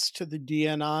impediments to the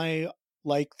DNI,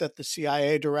 like that the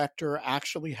CIA director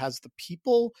actually has the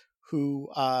people who,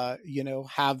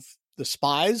 have the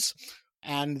spies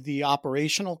and the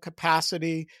operational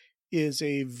capacity, is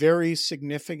a very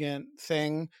significant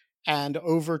thing. And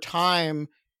over time,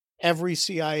 every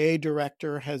CIA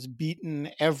director has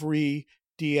beaten every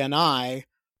DNI,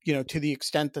 to the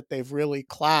extent that they've really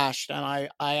clashed. And I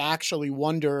actually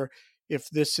wonder if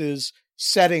this is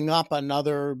setting up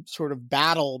another sort of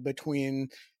battle between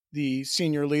the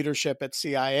senior leadership at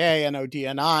CIA and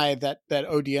ODNI that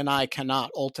ODNI cannot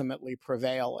ultimately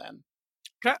prevail in.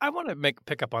 I want to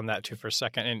pick up on that too for a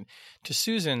second. And to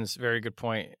Susan's very good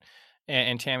point,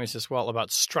 and Tammy's as well,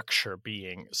 about structure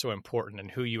being so important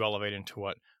and who you elevate into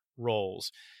what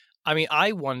roles. I mean,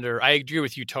 I wonder, I agree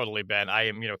with you totally, Ben. I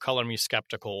am, color me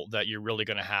skeptical that you're really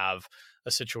going to have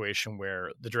a situation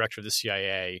where the director of the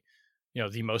CIA,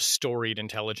 the most storied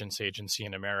intelligence agency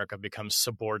in America, becomes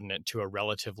subordinate to a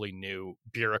relatively new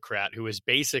bureaucrat who is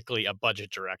basically a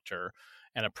budget director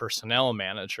and a personnel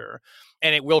manager.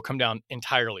 And it will come down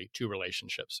entirely to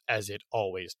relationships, as it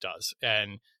always does.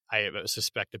 And I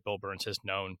suspect that Bill Burns has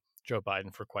known Joe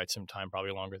Biden for quite some time,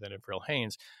 probably longer than Avril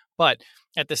Haines. But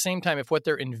at the same time, if what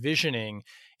they're envisioning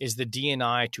is the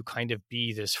DNI to kind of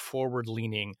be this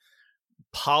forward-leaning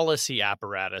policy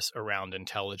apparatus around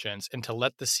intelligence, and to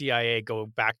let the CIA go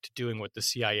back to doing what the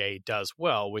CIA does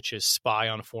well, which is spy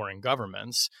on foreign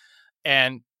governments,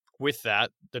 and with that,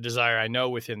 the desire I know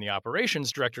within the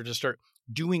operations director to start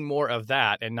doing more of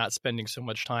that and not spending so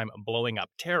much time blowing up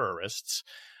terrorists,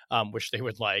 which they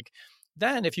would like.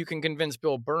 Then if you can convince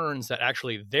Bill Burns that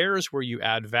actually there's where you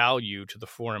add value to the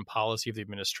foreign policy of the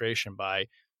administration by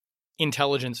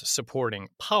intelligence supporting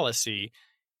policy,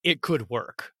 it could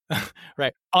work,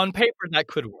 right? On paper, that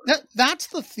could work. That's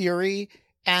the theory.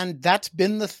 And that's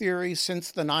been the theory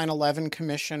since the 9/11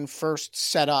 Commission first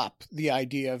set up the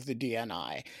idea of the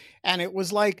DNI. And it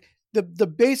was like, the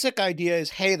basic idea is,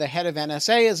 hey, the head of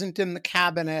NSA isn't in the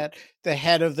cabinet, the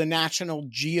head of the National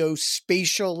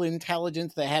Geospatial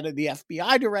Intelligence, the head of the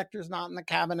FBI director is not in the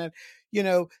cabinet,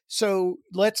 so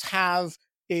let's have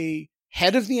a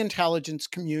head of the intelligence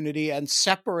community and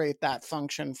separate that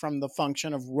function from the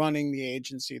function of running the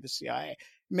agency, the CIA. It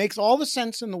makes all the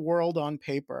sense in the world on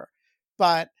paper.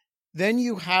 But then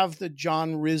you have the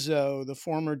John Rizzo, the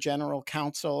former general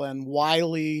counsel and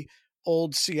wily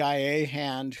old CIA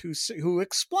hand who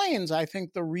explains, I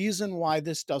think, the reason why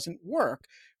this doesn't work,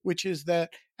 which is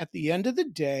that at the end of the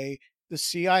day, the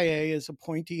CIA is a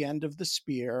pointy end of the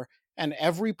spear, and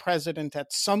every president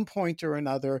at some point or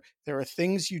another, there are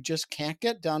things you just can't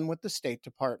get done with the State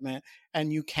Department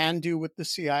and you can do with the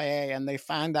CIA, and they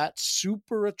find that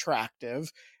super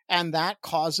attractive. And that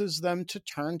causes them to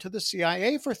turn to the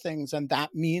CIA for things. And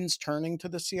that means turning to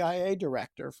the CIA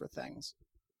director for things.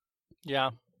 Yeah.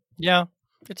 Yeah,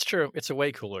 it's true. It's a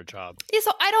way cooler job. Yeah,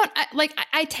 so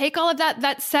I take all of that.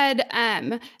 That said,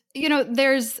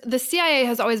 the CIA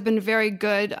has always been very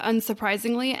good,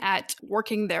 unsurprisingly, at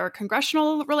working their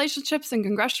congressional relationships and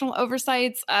congressional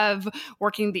oversights of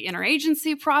working the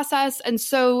interagency process. And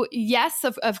so, yes,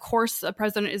 of course, a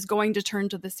president is going to turn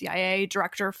to the CIA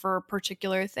director for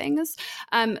particular things.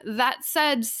 That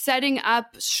said,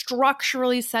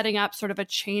 structurally setting up sort of a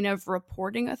chain of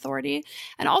reporting authority.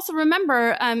 And also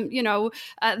remember,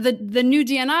 the new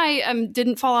DNI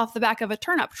didn't fall off the back of a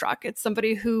turnip truck. It's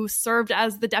somebody who served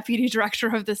as the deputy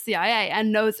director of the CIA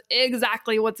and knows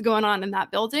exactly what's going on in that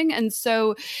building. And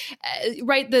so,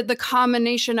 the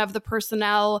combination of the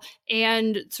personnel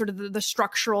and sort of the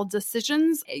structural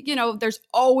decisions, there's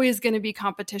always going to be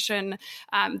competition.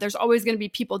 There's always going to be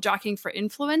people jockeying for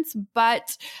influence,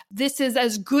 but this is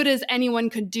as good as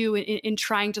anyone could do in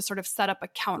trying to sort of set up a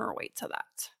counterweight to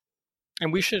that.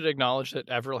 And we should acknowledge that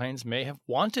Avril Haines may have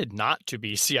wanted not to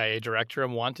be CIA director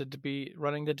and wanted to be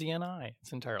running the DNI.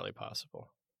 It's entirely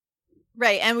possible.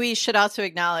 Right. And we should also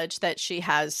acknowledge that she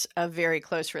has a very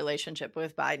close relationship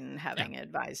with Biden, having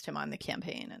advised him on the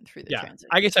campaign and through the transition.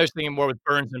 I guess I was thinking more with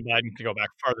Burns and Biden to go back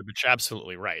farther, but you're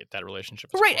absolutely right. That relationship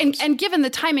is right. close. And given the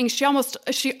timing, she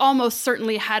almost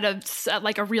certainly had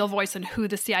a real voice in who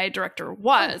the CIA director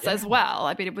was as well.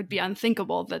 I mean, it would be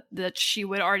unthinkable that she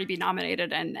would already be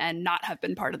nominated and not have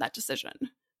been part of that decision.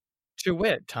 To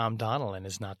wit, Tom Donilon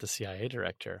is not the CIA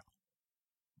director.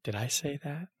 Did I say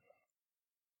that?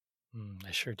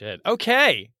 I sure did.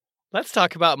 Okay, let's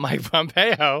talk about Mike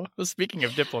Pompeo. Speaking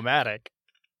of diplomatic.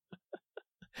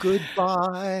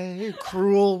 Goodbye,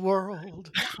 cruel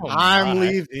world. I'm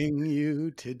leaving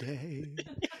you today.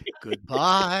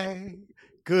 Goodbye,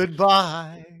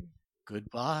 goodbye,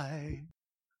 goodbye.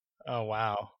 Oh,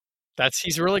 wow.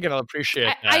 He's really going to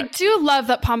appreciate that. I do love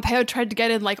that Pompeo tried to get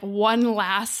in one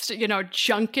last,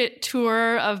 junket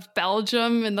tour of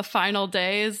Belgium in the final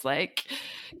days.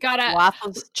 Gotta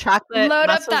waffles, chocolate, load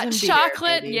up that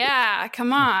chocolate. Beer, yeah,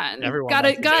 come on. Everyone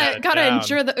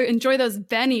gotta enjoy those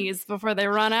bennies before they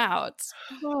run out.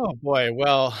 Oh boy.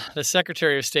 Well, the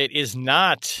Secretary of State is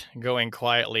not going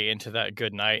quietly into that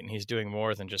good night, and he's doing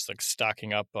more than just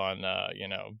stocking up on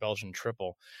Belgian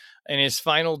triple. In his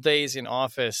final days in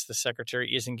office, the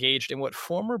secretary is engaged in what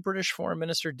former British Foreign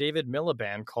Minister David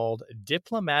Miliband called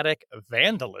diplomatic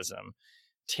vandalism.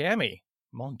 Tammy,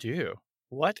 mon Dieu,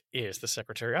 what is the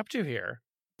secretary up to here?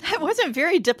 That wasn't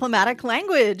very diplomatic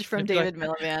language from David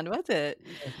Miliband, was it?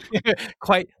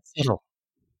 Quite subtle.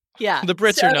 Yeah. The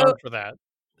Brits are known for that.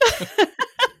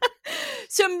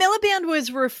 So Miliband was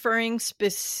referring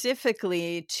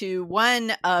specifically to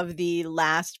one of the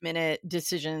last-minute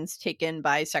decisions taken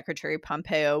by Secretary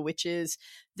Pompeo, which is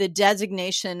the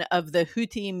designation of the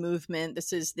Houthi movement.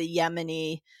 This is the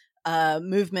Yemeni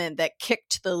movement that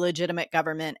kicked the legitimate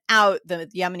government out, the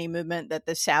Yemeni movement that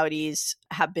the Saudis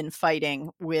have been fighting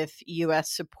with U.S.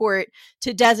 support,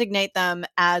 to designate them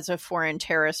as a foreign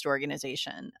terrorist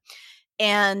organization.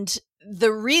 And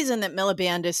the reason that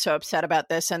Miliband is so upset about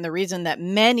this, and the reason that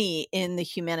many in the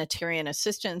humanitarian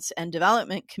assistance and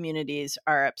development communities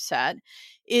are upset,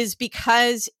 is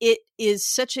because it is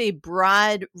such a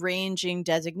broad-ranging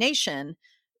designation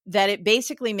that it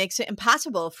basically makes it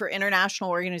impossible for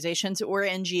international organizations or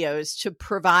NGOs to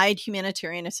provide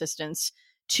humanitarian assistance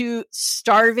to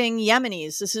starving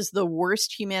Yemenis. This is the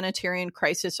worst humanitarian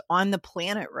crisis on the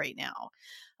planet right now.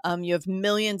 You have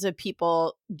millions of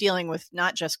people dealing with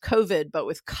not just COVID, but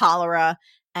with cholera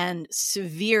and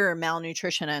severe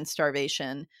malnutrition and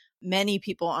starvation. Many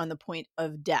people on the point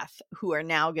of death who are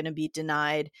now going to be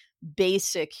denied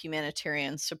basic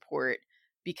humanitarian support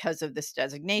because of this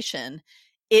designation.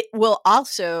 It will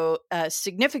also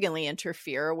significantly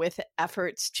interfere with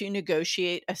efforts to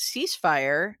negotiate a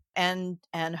ceasefire and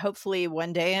hopefully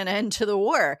one day an end to the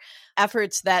war,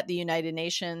 efforts that the United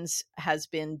Nations has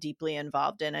been deeply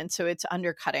involved in. And so it's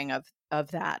undercutting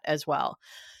of that as well.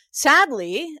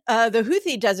 Sadly, the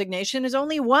Houthi designation is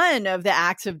only one of the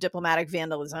acts of diplomatic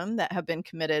vandalism that have been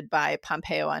committed by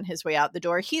Pompeo on his way out the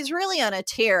door. He's really on a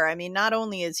tear. I mean, not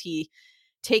only is he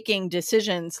taking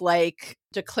decisions like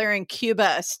declaring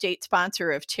Cuba a state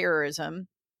sponsor of terrorism,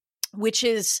 which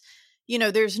is,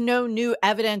 there's no new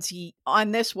evidence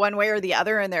on this one way or the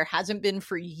other, and there hasn't been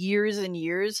for years and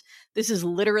years. This is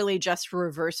literally just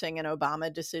reversing an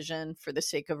Obama decision for the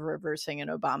sake of reversing an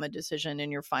Obama decision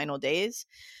in your final days.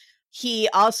 He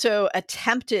also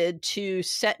attempted to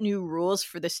set new rules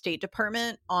for the State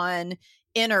Department on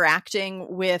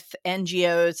interacting with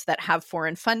NGOs that have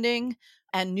foreign funding,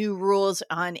 and new rules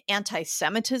on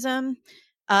anti-Semitism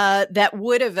that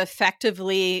would have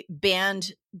effectively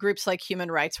banned groups like Human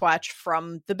Rights Watch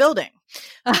from the building.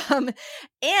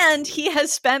 And he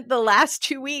has spent the last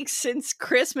 2 weeks since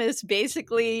Christmas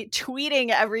basically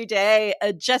tweeting every day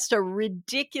just a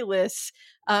ridiculous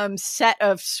set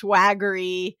of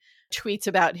swaggery tweets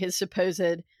about his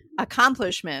supposed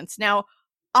accomplishments. Now,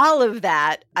 all of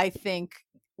that, I think,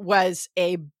 was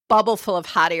a bubble full of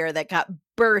hot air that got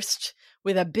burst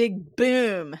with a big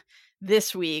boom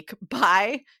this week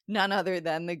by none other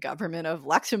than the government of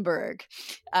Luxembourg,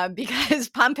 because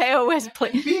Pompeo was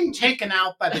being taken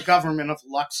out by the government of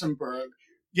Luxembourg,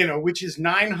 which is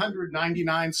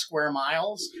 999 square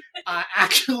miles.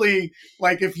 Actually,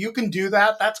 like, if you can do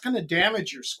that, that's going to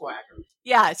damage your swagger.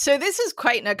 Yeah, so this is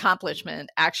quite an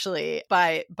accomplishment, actually,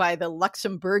 by the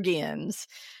Luxembourgians.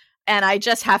 And I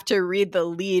just have to read the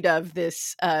lead of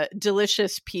this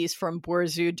delicious piece from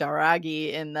Borzu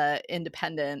Daragi in The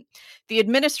Independent. The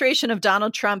administration of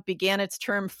Donald Trump began its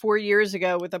term 4 years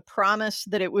ago with a promise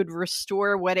that it would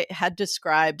restore what it had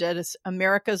described as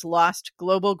America's lost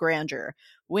global grandeur,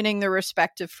 winning the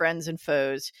respect of friends and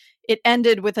foes. It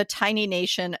ended with a tiny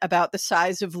nation about the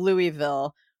size of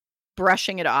Louisville,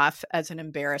 brushing it off as an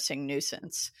embarrassing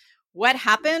nuisance. What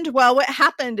happened? Well, what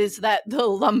happened is that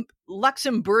the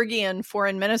Luxembourgian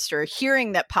foreign minister,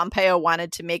 hearing that Pompeo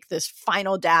wanted to make this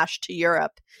final dash to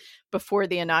Europe before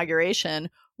the inauguration,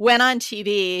 went on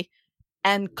TV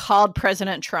and called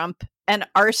President Trump an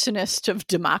arsonist of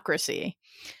democracy,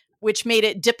 which made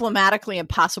it diplomatically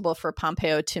impossible for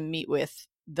Pompeo to meet with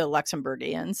the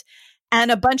Luxembourgians.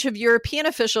 And a bunch of European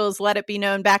officials let it be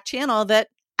known back channel that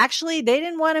actually they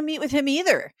didn't want to meet with him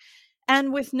either.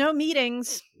 And with no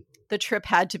meetings, the trip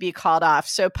had to be called off.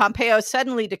 So Pompeo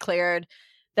suddenly declared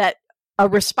that a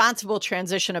responsible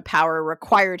transition of power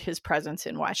required his presence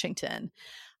in Washington.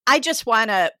 I just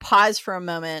want to pause for a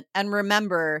moment and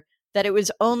remember that it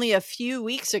was only a few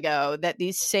weeks ago that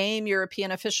these same European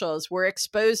officials were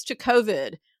exposed to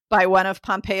COVID by one of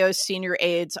Pompeo's senior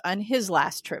aides on his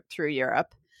last trip through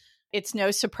Europe. It's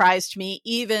no surprise to me,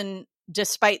 even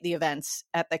despite the events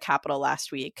at the Capitol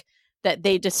last week, that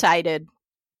they decided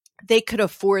they could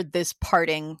afford this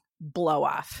parting blow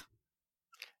off.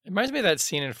 It reminds me of that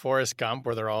scene in Forrest Gump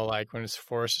where they're all like, when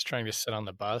Forrest is trying to sit on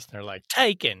the bus, and they're like,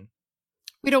 taken.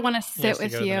 We don't want to sit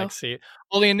with you.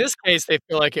 Only in this case, they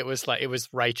feel like it was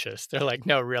righteous. They're like,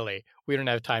 no, really, we don't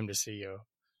have time to see you.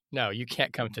 No, you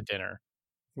can't come to dinner.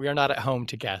 We are not at home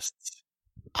to guests.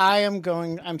 I'm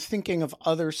thinking of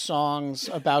other songs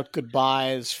about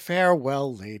goodbyes.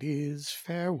 Farewell, ladies.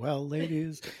 Farewell,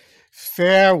 ladies.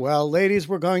 Farewell, ladies,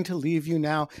 we're going to leave you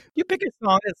now. You pick a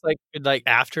song that's like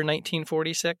after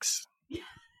 1946?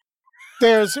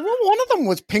 There's one of them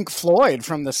was Pink Floyd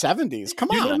from the 70s. Come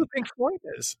on. You know who Pink Floyd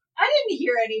is? I didn't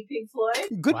hear any Pink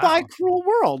Floyd. Goodbye, Cruel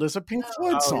World is a Pink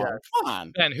Floyd song. Yeah. Come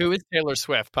on. And who is Taylor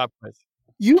Swift? Pop quiz.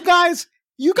 You guys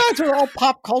are all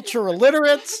pop culture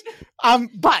illiterates.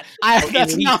 But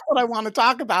that's not what I want to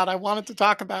talk about. I wanted to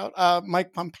talk about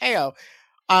Mike Pompeo.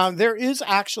 There is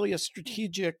actually a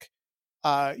strategic,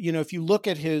 if you look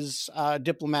at his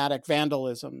diplomatic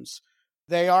vandalisms,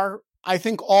 they are, I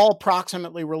think, all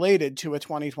proximately related to a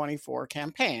 2024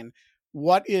 campaign.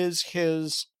 What is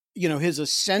his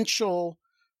essential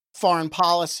foreign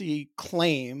policy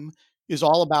claim is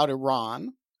all about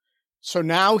Iran. So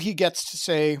now he gets to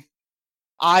say,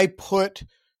 I put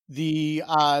the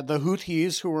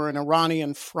Houthis, who are an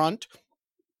Iranian front,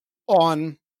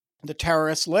 on the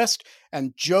terrorist list,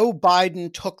 and Joe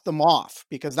Biden took them off,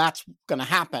 because that's going to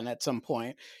happen at some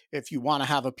point. If you want to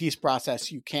have a peace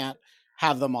process, you can't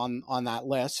have them on that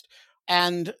list.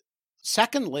 And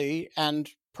secondly, and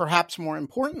perhaps more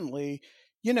importantly,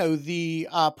 the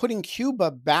putting Cuba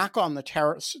back on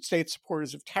the state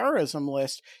supporters of terrorism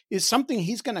list is something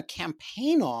he's going to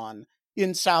campaign on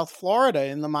in South Florida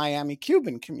in the Miami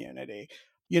Cuban community.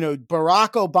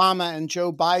 Barack Obama and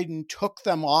Joe Biden took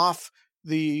them off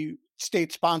the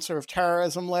state sponsor of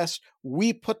terrorism list.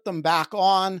 We put them back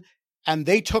on and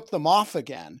they took them off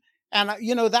again. And,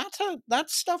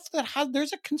 that's stuff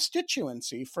there's a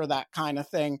constituency for that kind of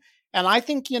thing. And I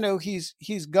think,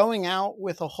 he's going out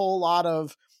with a whole lot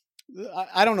of,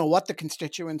 I don't know what the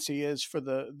constituency is for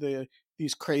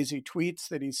these crazy tweets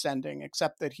that he's sending,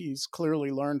 except that he's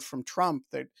clearly learned from Trump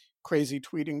that crazy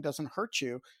tweeting doesn't hurt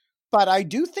you. But I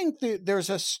do think that there's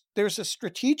a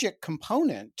strategic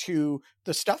component to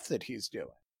the stuff that he's doing.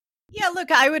 Yeah,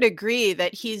 look, I would agree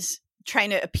that he's trying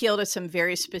to appeal to some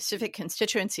very specific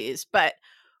constituencies. But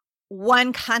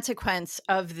one consequence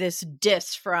of this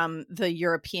diss from the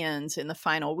Europeans in the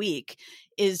final week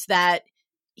is that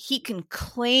he can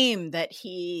claim that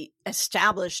he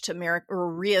established America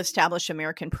or reestablished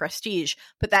American prestige,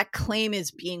 but that claim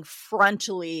is being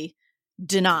frontally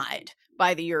denied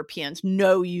by the Europeans.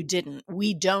 No, you didn't.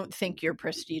 We don't think you're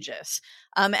prestigious.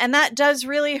 And that does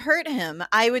really hurt him.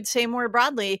 I would say more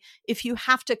broadly, if you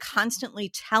have to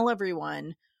constantly tell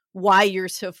everyone why you're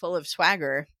so full of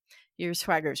swagger, your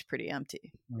swagger is pretty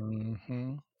empty.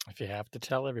 Mm-hmm. If you have to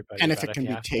tell everybody, and if it can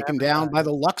be taken down by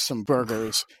the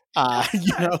Luxembourgers,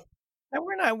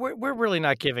 And we're really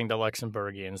not giving the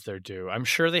Luxembourgians their due. I'm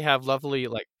sure they have lovely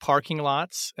parking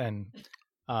lots, and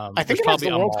I think it has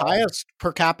the world's highest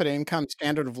per capita income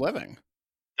standard of living.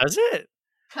 Does it?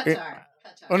 Qatar.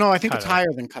 Oh no, I think it's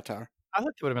higher than Qatar. I thought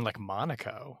it would have been like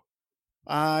Monaco.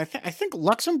 I think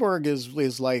Luxembourg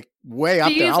is like way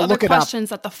up there. I'll look it up.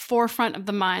 Questions at the forefront of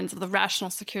the minds of the rational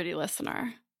security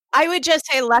listener. I would just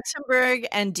say Luxembourg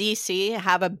and DC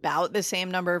have about the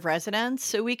same number of residents,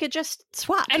 so we could just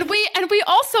swap. And we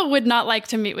also would not like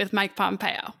to meet with Mike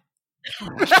Pompeo.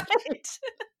 Right.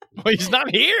 Well, he's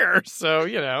not here, so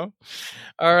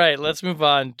All right, let's move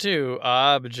on to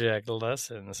object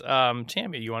lessons.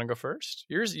 Tammy, you want to go first?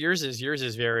 Yours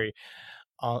is very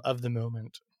of the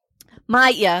moment.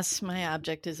 My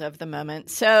object is of the moment.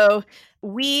 So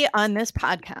we on this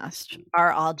podcast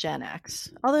are all Gen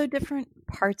X, although different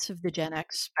parts of the Gen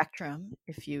X spectrum,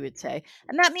 if you would say.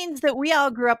 And that means that we all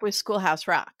grew up with Schoolhouse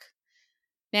Rock.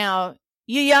 Now,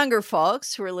 you younger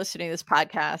folks who are listening to this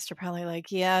podcast are probably like,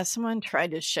 yeah, someone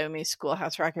tried to show me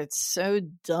Schoolhouse Rock. It's so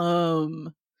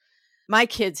dumb. My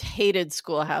kids hated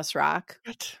Schoolhouse Rock.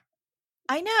 What?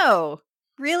 I know.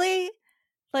 Really?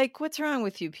 Like, what's wrong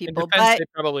with you people? But they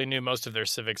probably knew most of their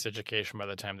civics education by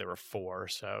the time they were 4,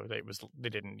 so they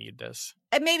didn't need this.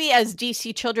 And maybe as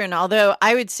DC children, although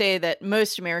I would say that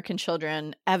most American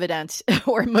children evidence,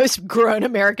 or most grown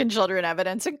American children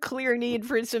evidence, a clear need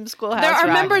for some Schoolhouse Rock. There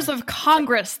are members of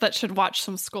Congress that should watch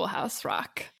some Schoolhouse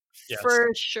Rock. Yes. For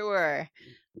sure.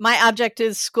 My object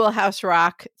is Schoolhouse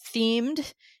Rock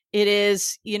themed. It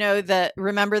is,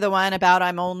 remember the one about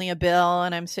I'm only a bill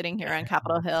and I'm sitting here on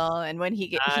Capitol Hill, and when he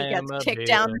gets kicked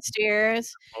down the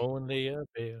stairs. Only a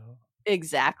bill.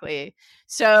 Exactly.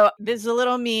 So there's a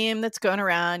little meme that's going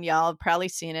around. Y'all have probably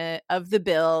seen it, of the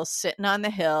bill sitting on the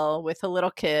hill with a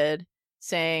little kid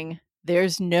saying,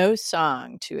 "There's no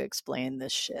song to explain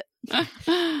this shit."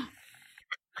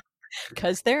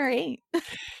 Because there ain't.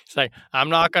 It's like, I'm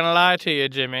not going to lie to you,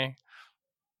 Jimmy.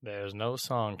 There's no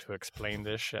song to explain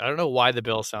this shit. I don't know why the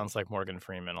bill sounds like Morgan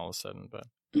Freeman all of a sudden, but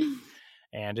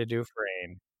Andy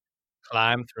Dufresne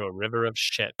climbed through a river of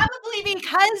shit. Probably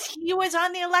because he was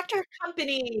on the electric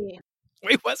company.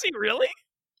 Wait, was he really?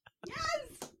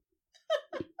 Yes.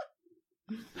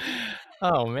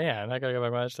 Oh man, I gotta go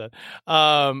back and watch that.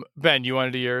 Ben, you want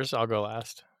to do yours? I'll go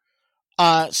last.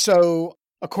 So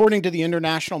according to the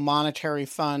International Monetary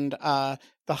Fund, the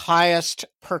highest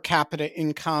per capita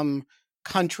income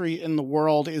country in the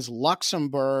world is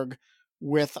Luxembourg,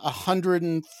 with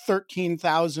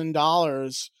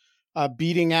 $113,000,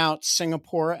 beating out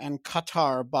Singapore and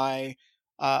Qatar by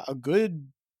a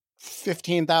good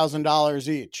 $15,000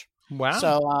 each. Wow.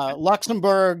 So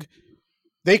Luxembourg,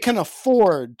 they can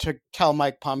afford to tell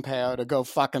Mike Pompeo to go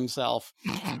fuck himself.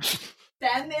 Then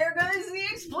there goes the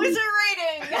explicit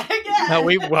rating again. No,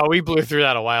 we blew through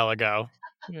that a while ago.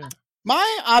 Yeah.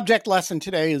 My object lesson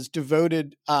today is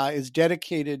dedicated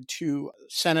to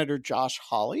Senator Josh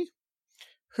Hawley,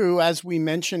 who, as we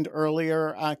mentioned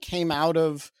earlier, came out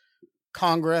of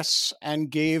Congress and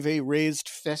gave a raised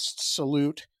fist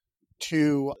salute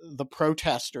to the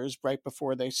protesters right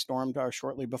before they stormed, or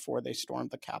shortly before they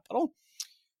stormed the Capitol.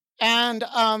 And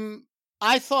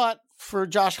I thought, for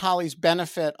Josh Hawley's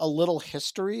benefit, a little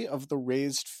history of the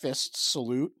raised fist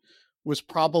salute was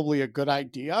probably a good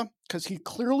idea, because he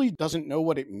clearly doesn't know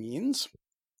what it means.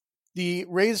 The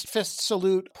raised fist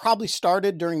salute probably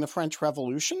started during the French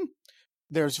Revolution,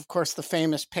 There's, of course, the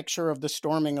famous picture of the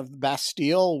storming of the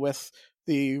Bastille with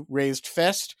the raised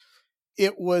fist.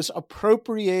 It was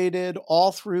appropriated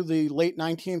all through the late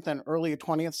 19th and early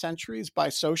 20th centuries by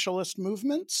socialist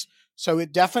movements. So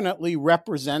it definitely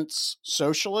represents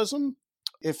socialism,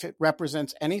 if it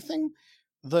represents anything.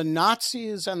 The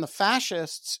Nazis and the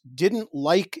fascists didn't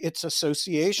like its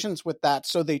associations with that,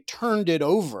 so they turned it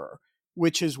over,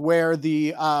 which is where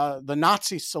the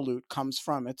Nazi salute comes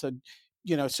from. It's a,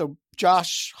 so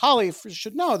Josh Hawley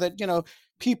should know that,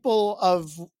 people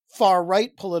of far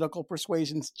right political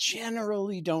persuasions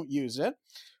generally don't use it.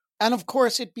 And of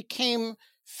course, it became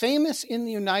famous in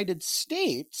the United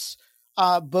States,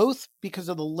 both because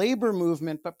of the labor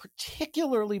movement, but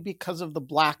particularly because of the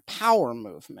Black Power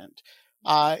movement.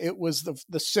 It was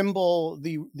the symbol,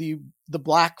 the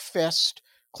black fist,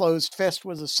 closed fist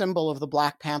was a symbol of the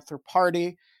Black Panther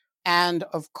Party. And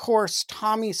of course,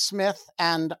 Tommy Smith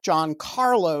and John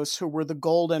Carlos, who were the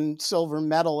gold and silver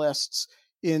medalists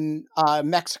in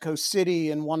Mexico City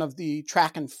in one of the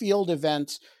track and field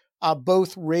events,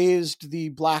 both raised the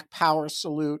Black Power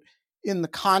salute in the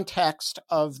context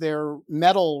of their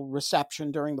medal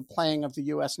reception during the playing of the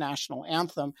U.S. national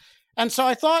anthem. And so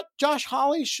I thought Josh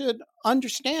Hawley should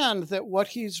understand that what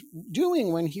he's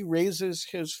doing when he raises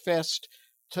his fist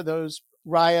to those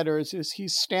rioters is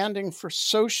he's standing for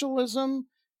socialism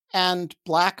and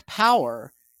Black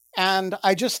Power. And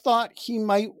I just thought he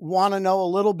might want to know a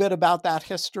little bit about that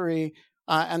history.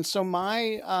 And so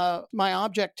my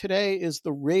object today is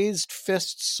the raised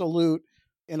fist salute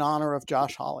in honor of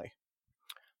Josh Hawley.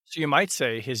 So you might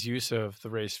say his use of the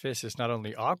raised fist is not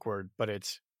only awkward, but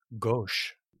it's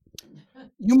gauche.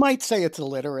 You might say it's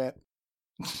illiterate.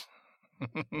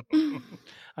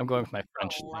 I'm going with my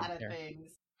French. A lot of things.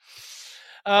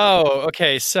 Oh,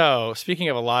 okay. So speaking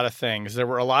of a lot of things, there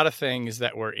were a lot of things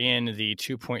that were in the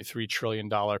 $2.3 trillion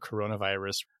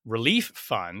coronavirus relief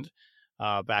fund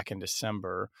back in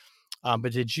December.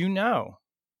 But did you know,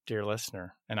 dear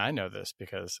listener, and I know this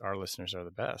because our listeners are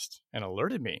the best and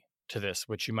alerted me to this,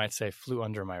 which you might say flew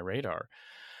under my radar.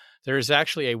 There is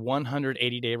actually a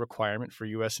 180-day requirement for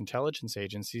U.S. intelligence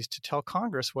agencies to tell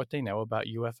Congress what they know about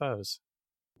UFOs.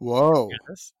 Whoa.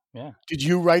 Yes. Yeah. Did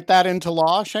you write that into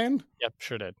law, Shane? Yep,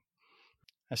 sure did.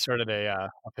 I started a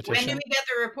petition. When do we get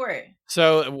the report?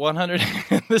 So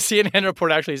the CNN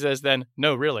report actually says then,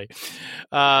 no, really.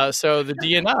 So the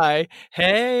DNI,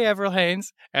 hey, Avril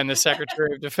Haines, and the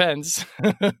Secretary of Defense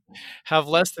have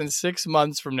less than 6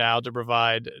 months from now to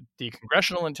provide the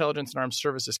Congressional Intelligence and Armed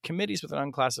Services Committees with an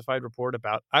unclassified report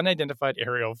about unidentified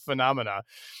aerial phenomena.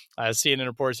 As CNN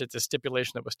reports, it's a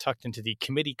stipulation that was tucked into the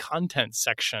committee contents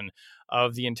section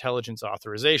of the Intelligence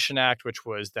Authorization Act, which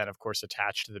was then, of course,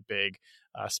 attached to the big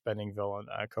spending bill on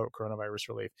coronavirus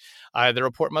relief. The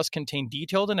report must contain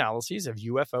detailed analyses of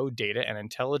UFO data and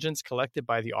intelligence collected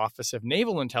by the Office of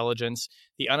Naval Intelligence,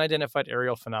 the Unidentified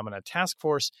Aerial Phenomena Task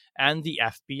Force, and the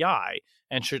FBI,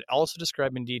 and should also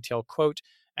describe in detail, quote,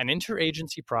 an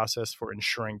interagency process for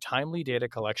ensuring timely data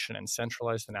collection and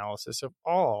centralized analysis of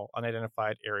all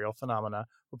unidentified aerial phenomena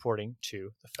reporting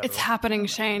to the federal. It's happening,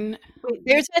 Shane. Wait,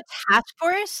 there's a task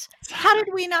force? How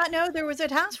did we not know there was a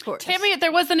task force? Tammy,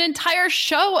 there was an entire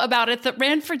show about it that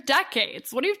ran for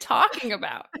decades. What are you talking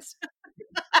about?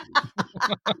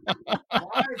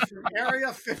 Live from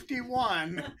Area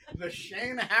 51, the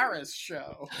Shane Harris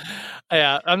Show.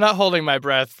 Yeah, I'm not holding my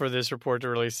breath for this report to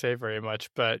really say very much,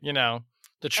 but,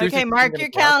 the truth. Okay, mark your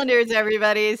calendars,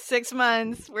 everybody. 6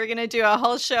 months. We're going to do a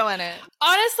whole show on it.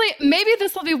 Honestly, maybe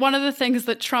this will be one of the things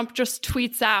that Trump just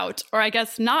tweets out, or I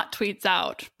guess not tweets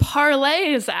out,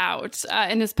 parlays out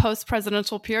in his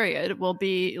post-presidential period. Will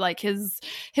be like his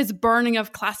burning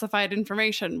of classified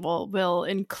information will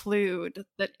include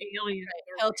that aliens.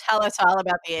 Right. He'll tell us all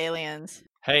about the aliens.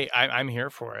 Hey, I'm here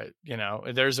for it.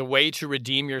 There's a way to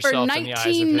redeem yourself for in the eyes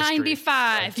of history.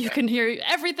 1995, you can hear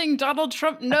everything Donald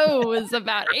Trump knows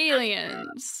about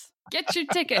aliens. Get your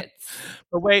tickets.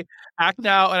 But wait, act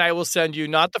now, and I will send you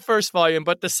not the first volume,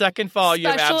 but the second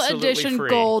volume Special absolutely edition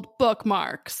free. gold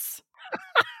bookmarks.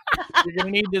 You're going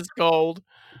to need this gold.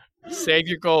 Save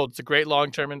your gold. It's a great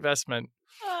long-term investment.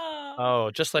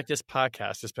 Oh, just like this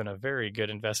podcast has been a very good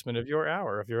investment of your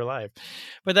hour of your life.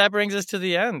 But that brings us to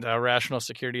the end. Rational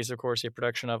Security is, of course, a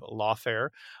production of Lawfare.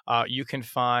 You can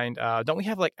find, don't we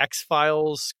have like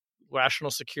X-Files,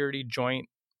 Rational Security joint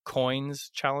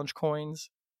coins, challenge coins?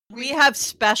 We have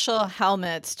special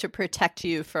helmets to protect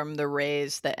you from the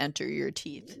rays that enter your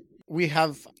teeth. We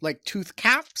have like tooth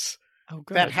caps.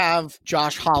 that have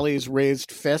Josh Hawley's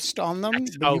raised fist on them.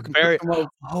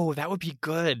 That would be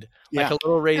good. Yeah. Like a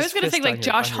little raised fist. I was going to think like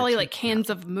Josh Hawley, like cans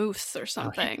of mousse or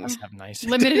something. Have nice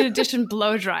limited edition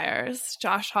blow dryers.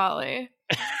 Josh Hawley.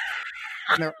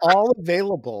 And they're all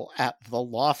available at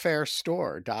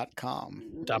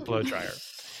thelawfarestore.com. Blow dryer.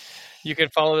 You can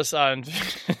follow us on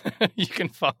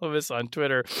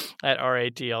Twitter at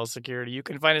RATL Security. You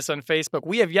can find us on Facebook.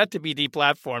 We have yet to be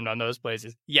deplatformed on those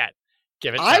places yet.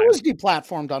 Give it time. I was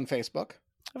deplatformed on Facebook.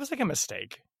 That was like a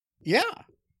mistake. Yeah,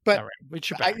 but all right,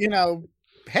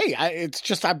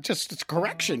 it's a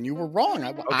correction. You were wrong.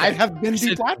 I have been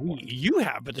deplatformed. You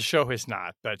have, but the show has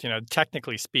not. But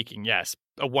technically speaking, yes,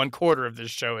 1/4 of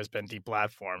this show has been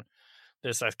deplatformed.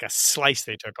 There's like a slice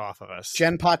they took off of us.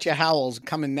 Jen Patja Howell's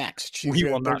coming next. They're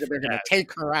going to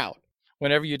take her out.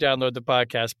 Whenever you download the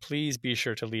podcast, please be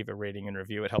sure to leave a rating and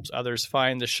review. It helps others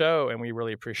find the show, and we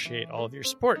really appreciate all of your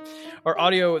support. Our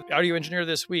audio engineer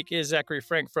this week is Zachary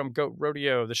Frank from Goat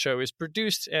Rodeo. The show is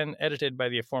produced and edited by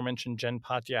the aforementioned Jen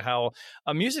Patja Howell.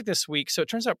 Music this week. So it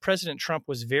turns out President Trump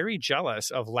was very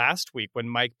jealous of last week when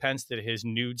Mike Pence did his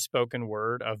nude spoken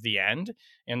word of the end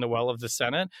in the well of the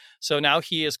Senate. So now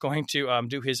he is going to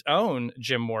do his own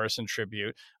Jim Morrison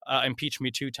tribute, Impeach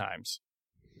Me 2 times.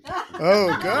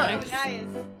 Oh, good. Nice.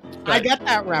 I get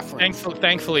that reference.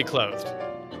 Thankfully clothed.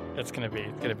 That's gonna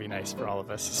be nice for all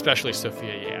of us, especially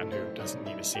Sophia Yan, who doesn't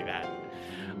need to see that.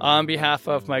 On behalf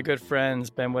of my good friends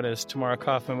Ben Wittes, Tamara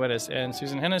Kaufman Wittes, and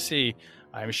Susan Hennessy,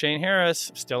 I'm Shane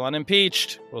Harris, still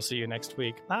unimpeached. We'll see you next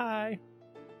week. Bye.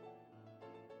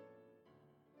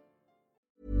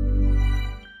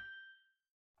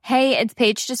 Hey, it's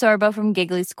Paige DeSorbo from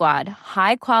Giggly Squad.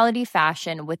 High quality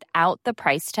fashion without the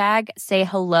price tag. Say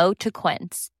hello to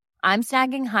Quince. I'm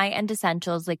snagging high-end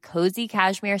essentials like cozy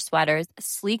cashmere sweaters,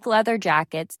 sleek leather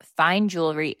jackets, fine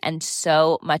jewelry, and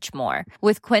so much more.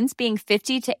 With Quince being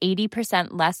 50 to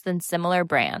 80% less than similar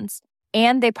brands.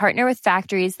 And they partner with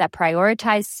factories that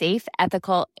prioritize safe,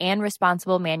 ethical, and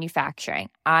responsible manufacturing.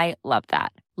 I love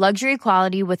that. Luxury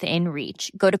quality within reach.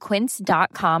 Go to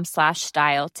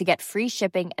quince.com/style to get free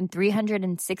shipping and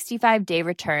 365-day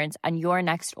returns on your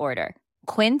next order.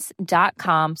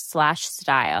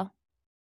 Quince.com/style.